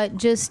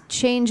just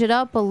change it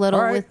up a little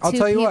All right, with I'll two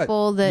tell you what.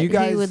 people that You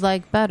guys- he would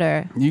like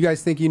better. You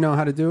guys think you know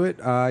how to do it?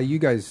 You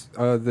guys,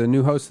 the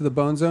new host of the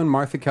Bone Zone,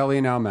 Martha Kelly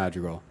and Al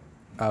Madrigal.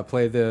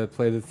 Play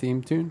the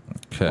theme tune.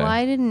 Okay. Well,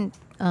 I didn't.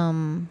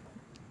 You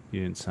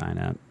didn't sign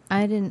up.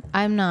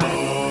 I'm not.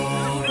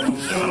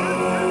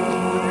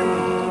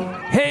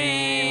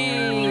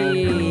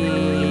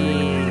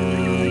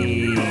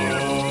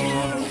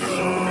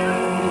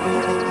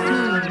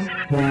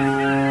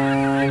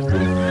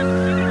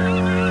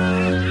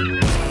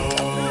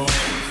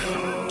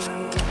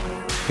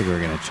 I think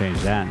we're gonna change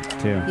that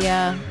too.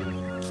 Yeah.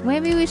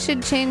 Maybe we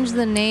should change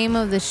the name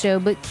of the show,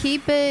 but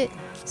keep it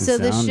so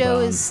the Sound show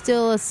Bone. is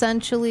still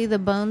essentially the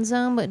Bone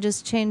Zone, but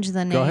just change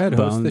the name. Go ahead,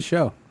 host Bone- the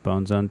show.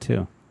 Bone Zone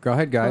 2. Go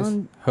ahead, guys.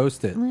 Bone-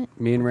 Host it. What?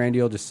 Me and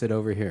Randy will just sit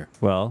over here.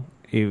 Well,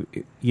 you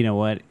know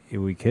what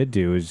we could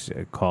do is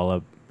call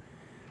up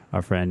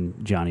our friend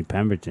Johnny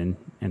Pemberton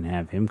and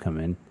have him come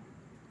in,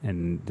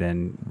 and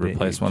then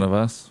Replace one of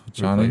us,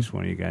 Johnny. Replace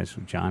one of you guys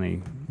with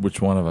Johnny.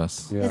 Which one of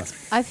us? Yeah.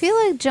 I feel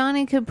like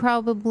Johnny could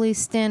probably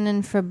stand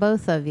in for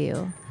both of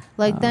you.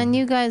 Like, then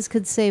you guys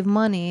could save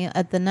money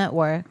at the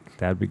network.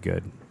 That'd be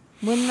good.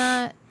 Wouldn't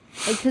that?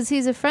 Because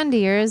he's a friend of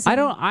yours.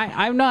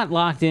 I'm not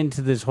locked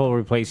into this whole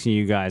replacing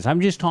you guys.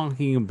 I'm just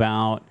talking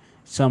about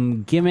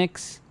some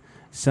gimmicks,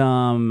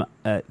 some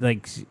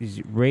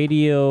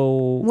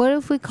radio. What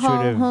if we call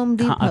sort of Home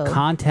Depot? a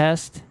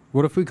contest?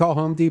 What if we call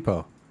Home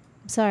Depot?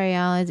 Sorry,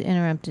 Al, I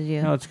interrupted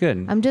you. No, it's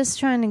good. I'm just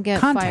trying to get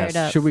Contest.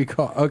 fired up. Should we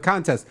call a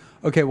contest?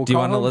 Okay, we'll Do you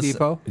call want to Home listen?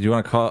 Depot. Do you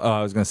want to call?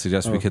 I was going to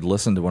suggest we could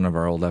listen to one of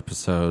our old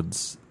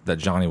episodes that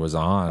Johnny was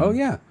on. Oh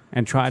yeah.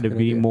 And try to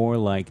be more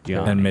like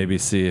Johnny. and maybe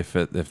see if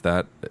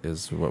that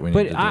is what we need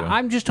But to do.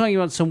 I'm just talking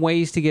about some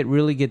ways to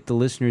really get the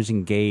listeners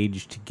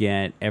engaged, to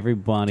get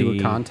everybody Do a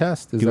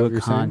contest? Is do that a what you're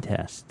saying?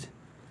 contest.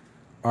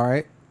 All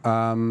right.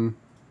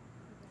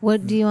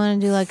 What do you want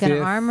to do? Like an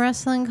Fifth- arm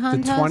wrestling The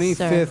contest?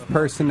 25th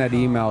person that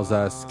emails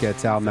us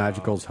gets Al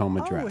Madrigal's home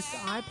address.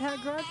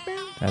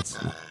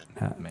 That's not,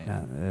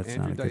 that's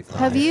not a good thing.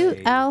 Have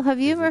you, Al? Have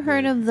you ever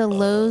heard of the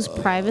Lowe's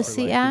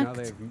Privacy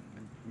Act?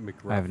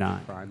 I have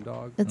not.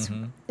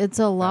 It's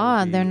a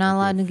law. They're not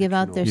allowed to give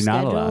out their You're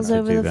not allowed schedules to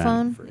over do the that.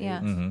 phone. Yeah.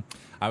 Mm-hmm.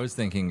 I was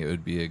thinking it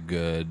would be a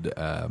good.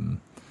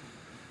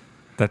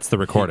 That's the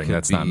recording. could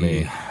That's not be- me.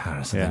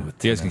 Yeah.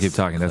 You guys can keep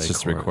talking. That's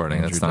just the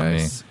recording. That's not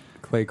me.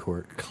 Clay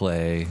Court.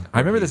 Clay. I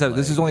remember this.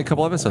 This was only a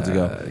couple episodes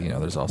ago.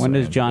 There's also When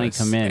does Andrew Johnny Dice.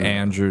 come in?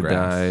 Andrew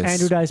Dice.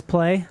 Andrew Dice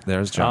Play.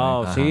 There's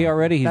Johnny. Oh, see,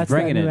 already he's That's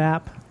bringing that new it.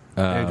 app.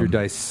 Andrew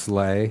Dice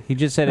Slay. He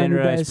just said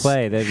Andrew Dice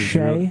Play. That is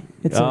Shay.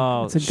 It's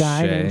a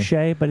guy named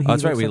Shay, but he Oh,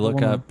 that's right. looks We like a look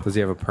woman. up. Does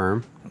he have a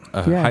perm?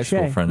 a Yeah, high school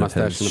Shay. friend of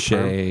Mustache his, and a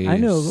perm. Shay. I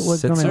know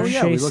what's going on. Oh,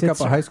 yeah, we look up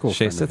a high school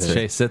Shay friend of Sitzer. his.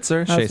 Shay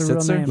Sitzer. That's Shay a real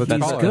Sitzer. name. That's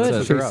He's good.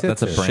 good.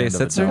 That's a Shay brand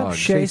of a Sitzer. dog.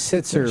 Shay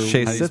Sitzer.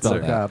 Shay How do you spell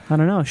Sitzer. that? I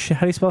don't know. How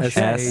do you spell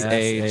Shay?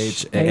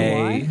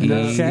 S-H-A-E.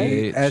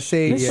 Shay?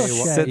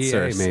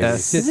 Sitzer.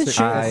 S-I-T-Z.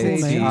 Shay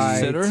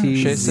Sitter. No, Shay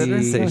Shay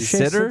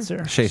Sitter.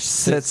 Sitzer. Shay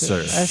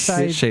Sitzer.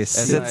 S-I- Shay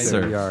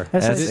Sitzer.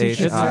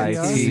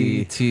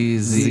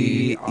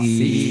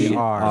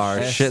 S-H-I-T-Z-E-R.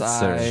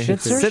 Shitzer.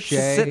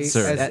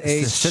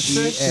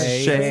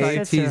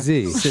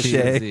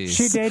 S-H-E-A-S-I-T-Z.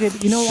 She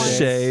dated. You know why?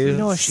 You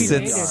know what she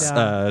dated?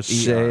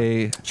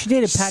 She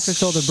dated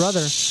Patrick's older brother,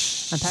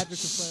 and Patrick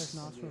could play his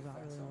nostrils out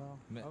really well.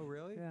 Oh,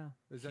 really? Yeah.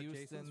 Is that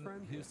Jason's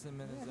friend? Houston,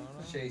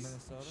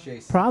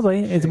 Minnesota.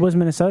 Probably. It was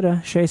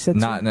Minnesota. Shay Sitzer.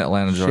 Not in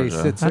Atlanta,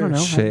 Georgia. I don't know.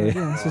 Shay.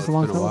 This is a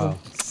long time ago.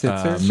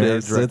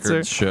 Marriage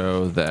records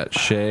show that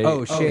Shay.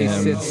 Oh, Shay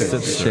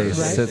Sitzer. Shay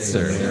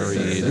Sitzer.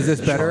 Is this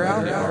better,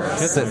 Al?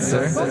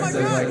 Sitzer.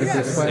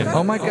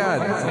 Oh my God.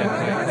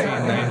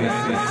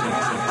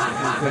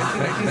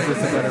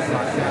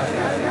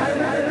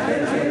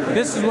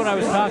 This is what I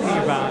was talking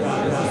about.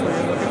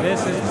 This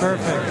is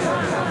perfect.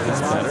 It's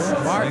better. It's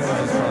probably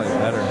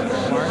better.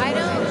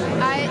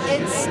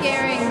 It's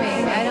scaring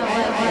me. I don't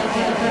like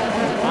it.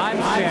 I'm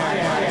scared.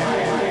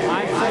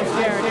 I'm so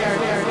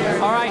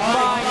scared. All right,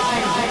 fine.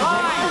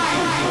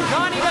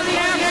 Johnny doesn't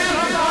answer.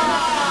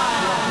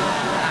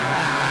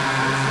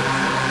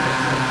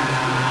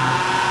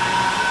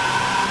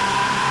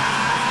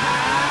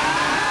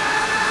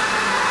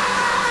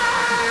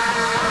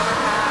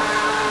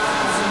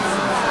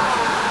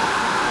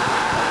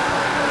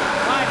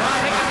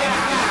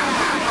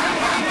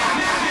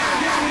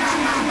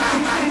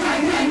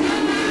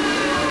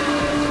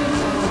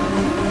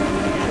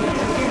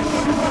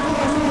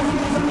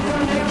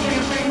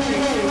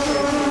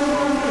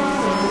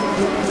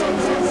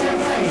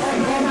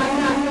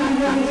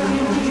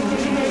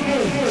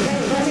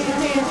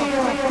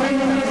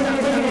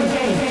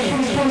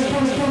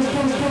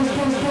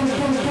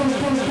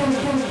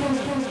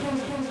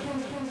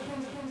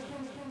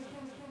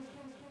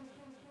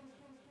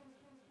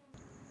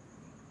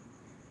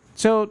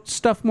 So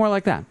stuff more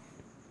like that.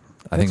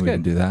 I think we good.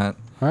 can do that.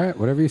 All right,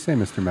 whatever you say,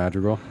 Mr.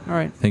 Madrigal. All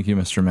right. Thank you,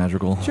 Mr.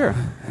 Madrigal. Sure.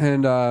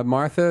 And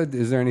Martha,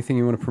 is there anything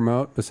you want to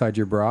promote besides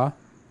your bra?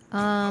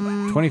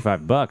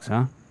 $25,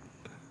 huh?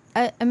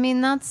 I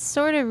mean, that's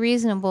sort of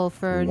reasonable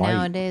for White.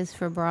 nowadays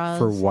for bras.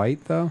 For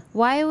white, though?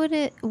 Why would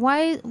it?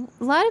 Why?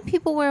 A lot of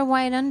people wear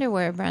white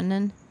underwear,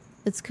 Brendan.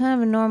 It's kind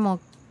of a normal,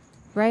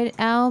 right,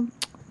 Al?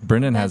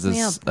 Brendan has Back me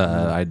this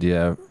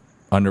idea: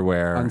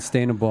 underwear,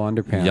 Unstainable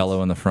underpants.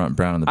 yellow in the front,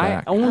 brown in the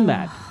back. I own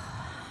that.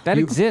 That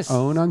You exists.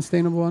 own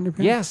unstainable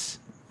underpants? Yes.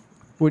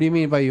 What do you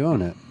mean by you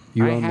own it?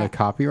 You own the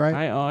copyright?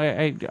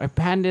 I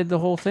patented the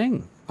whole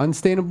thing.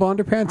 Unstainable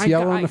underpants,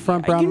 yellow in the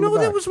front, brown You in the know,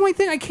 back. that was my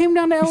thing. I came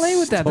down to LA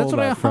with that. That's Stole what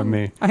I that from hung.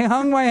 me. I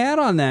hung my hat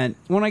on that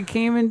when I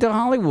came into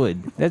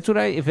Hollywood. That's what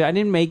if I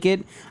didn't make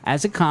it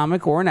as a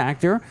comic or an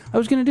actor, I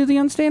was going to do the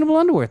unstainable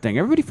underwear thing.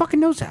 Everybody fucking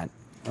knows that.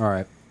 All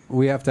right.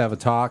 We have to have a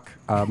talk.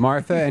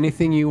 Martha,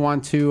 anything you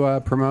want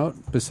to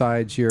promote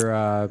besides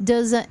your...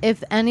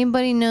 If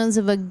anybody knows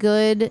of a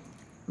good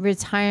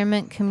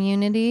retirement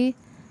community,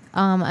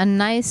 a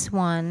nice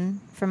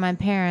one for my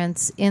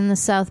parents in the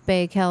South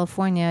Bay,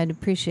 California, I'd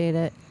appreciate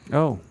it.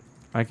 Oh,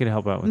 I could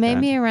help out with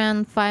Maybe that.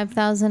 around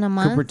 $5,000 a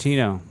month.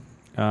 Cupertino.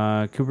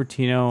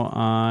 Cupertino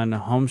on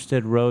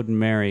Homestead Road in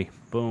Mary.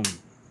 Boom.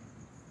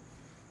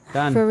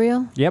 Done. For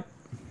real? Yep.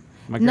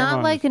 My Not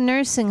grandma like a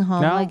nursing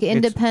home, No, like it's-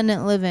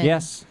 independent living.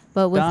 Yes.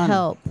 But with Done.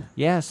 help.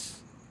 Yes.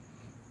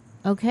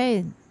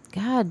 Okay.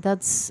 God,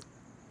 that's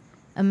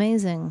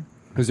amazing.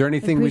 Is there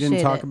anything we didn't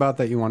Appreciate talk it. about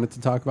that you wanted to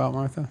talk about,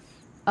 Martha?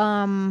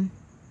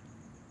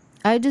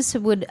 I just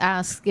would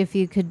ask if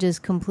you could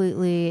just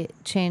completely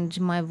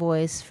change my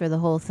voice for the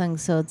whole thing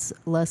so it's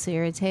less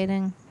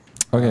irritating.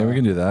 Okay, we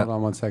can do that. Hold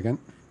on one second.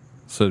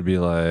 So it'd be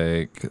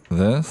like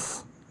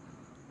this.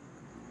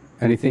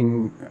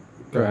 Anything...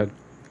 Go ahead.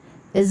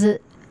 Is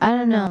it? I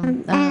don't know.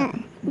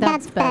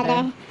 That's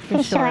better.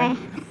 For sure.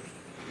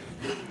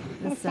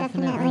 That's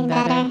definitely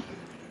better.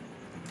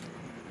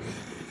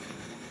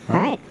 All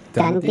right,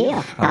 done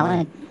deal.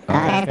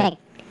 Perfect.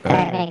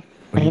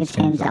 We can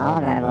change all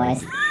of our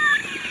voice.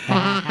 All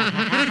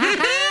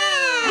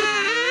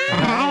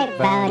right,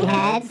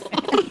 boneheads.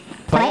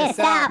 Play us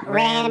out,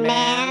 Ran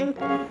Man.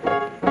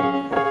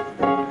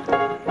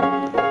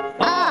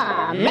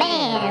 Oh,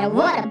 man,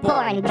 what a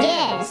boring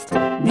guest.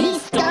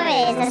 These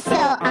stories are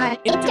so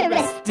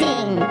uninteresting.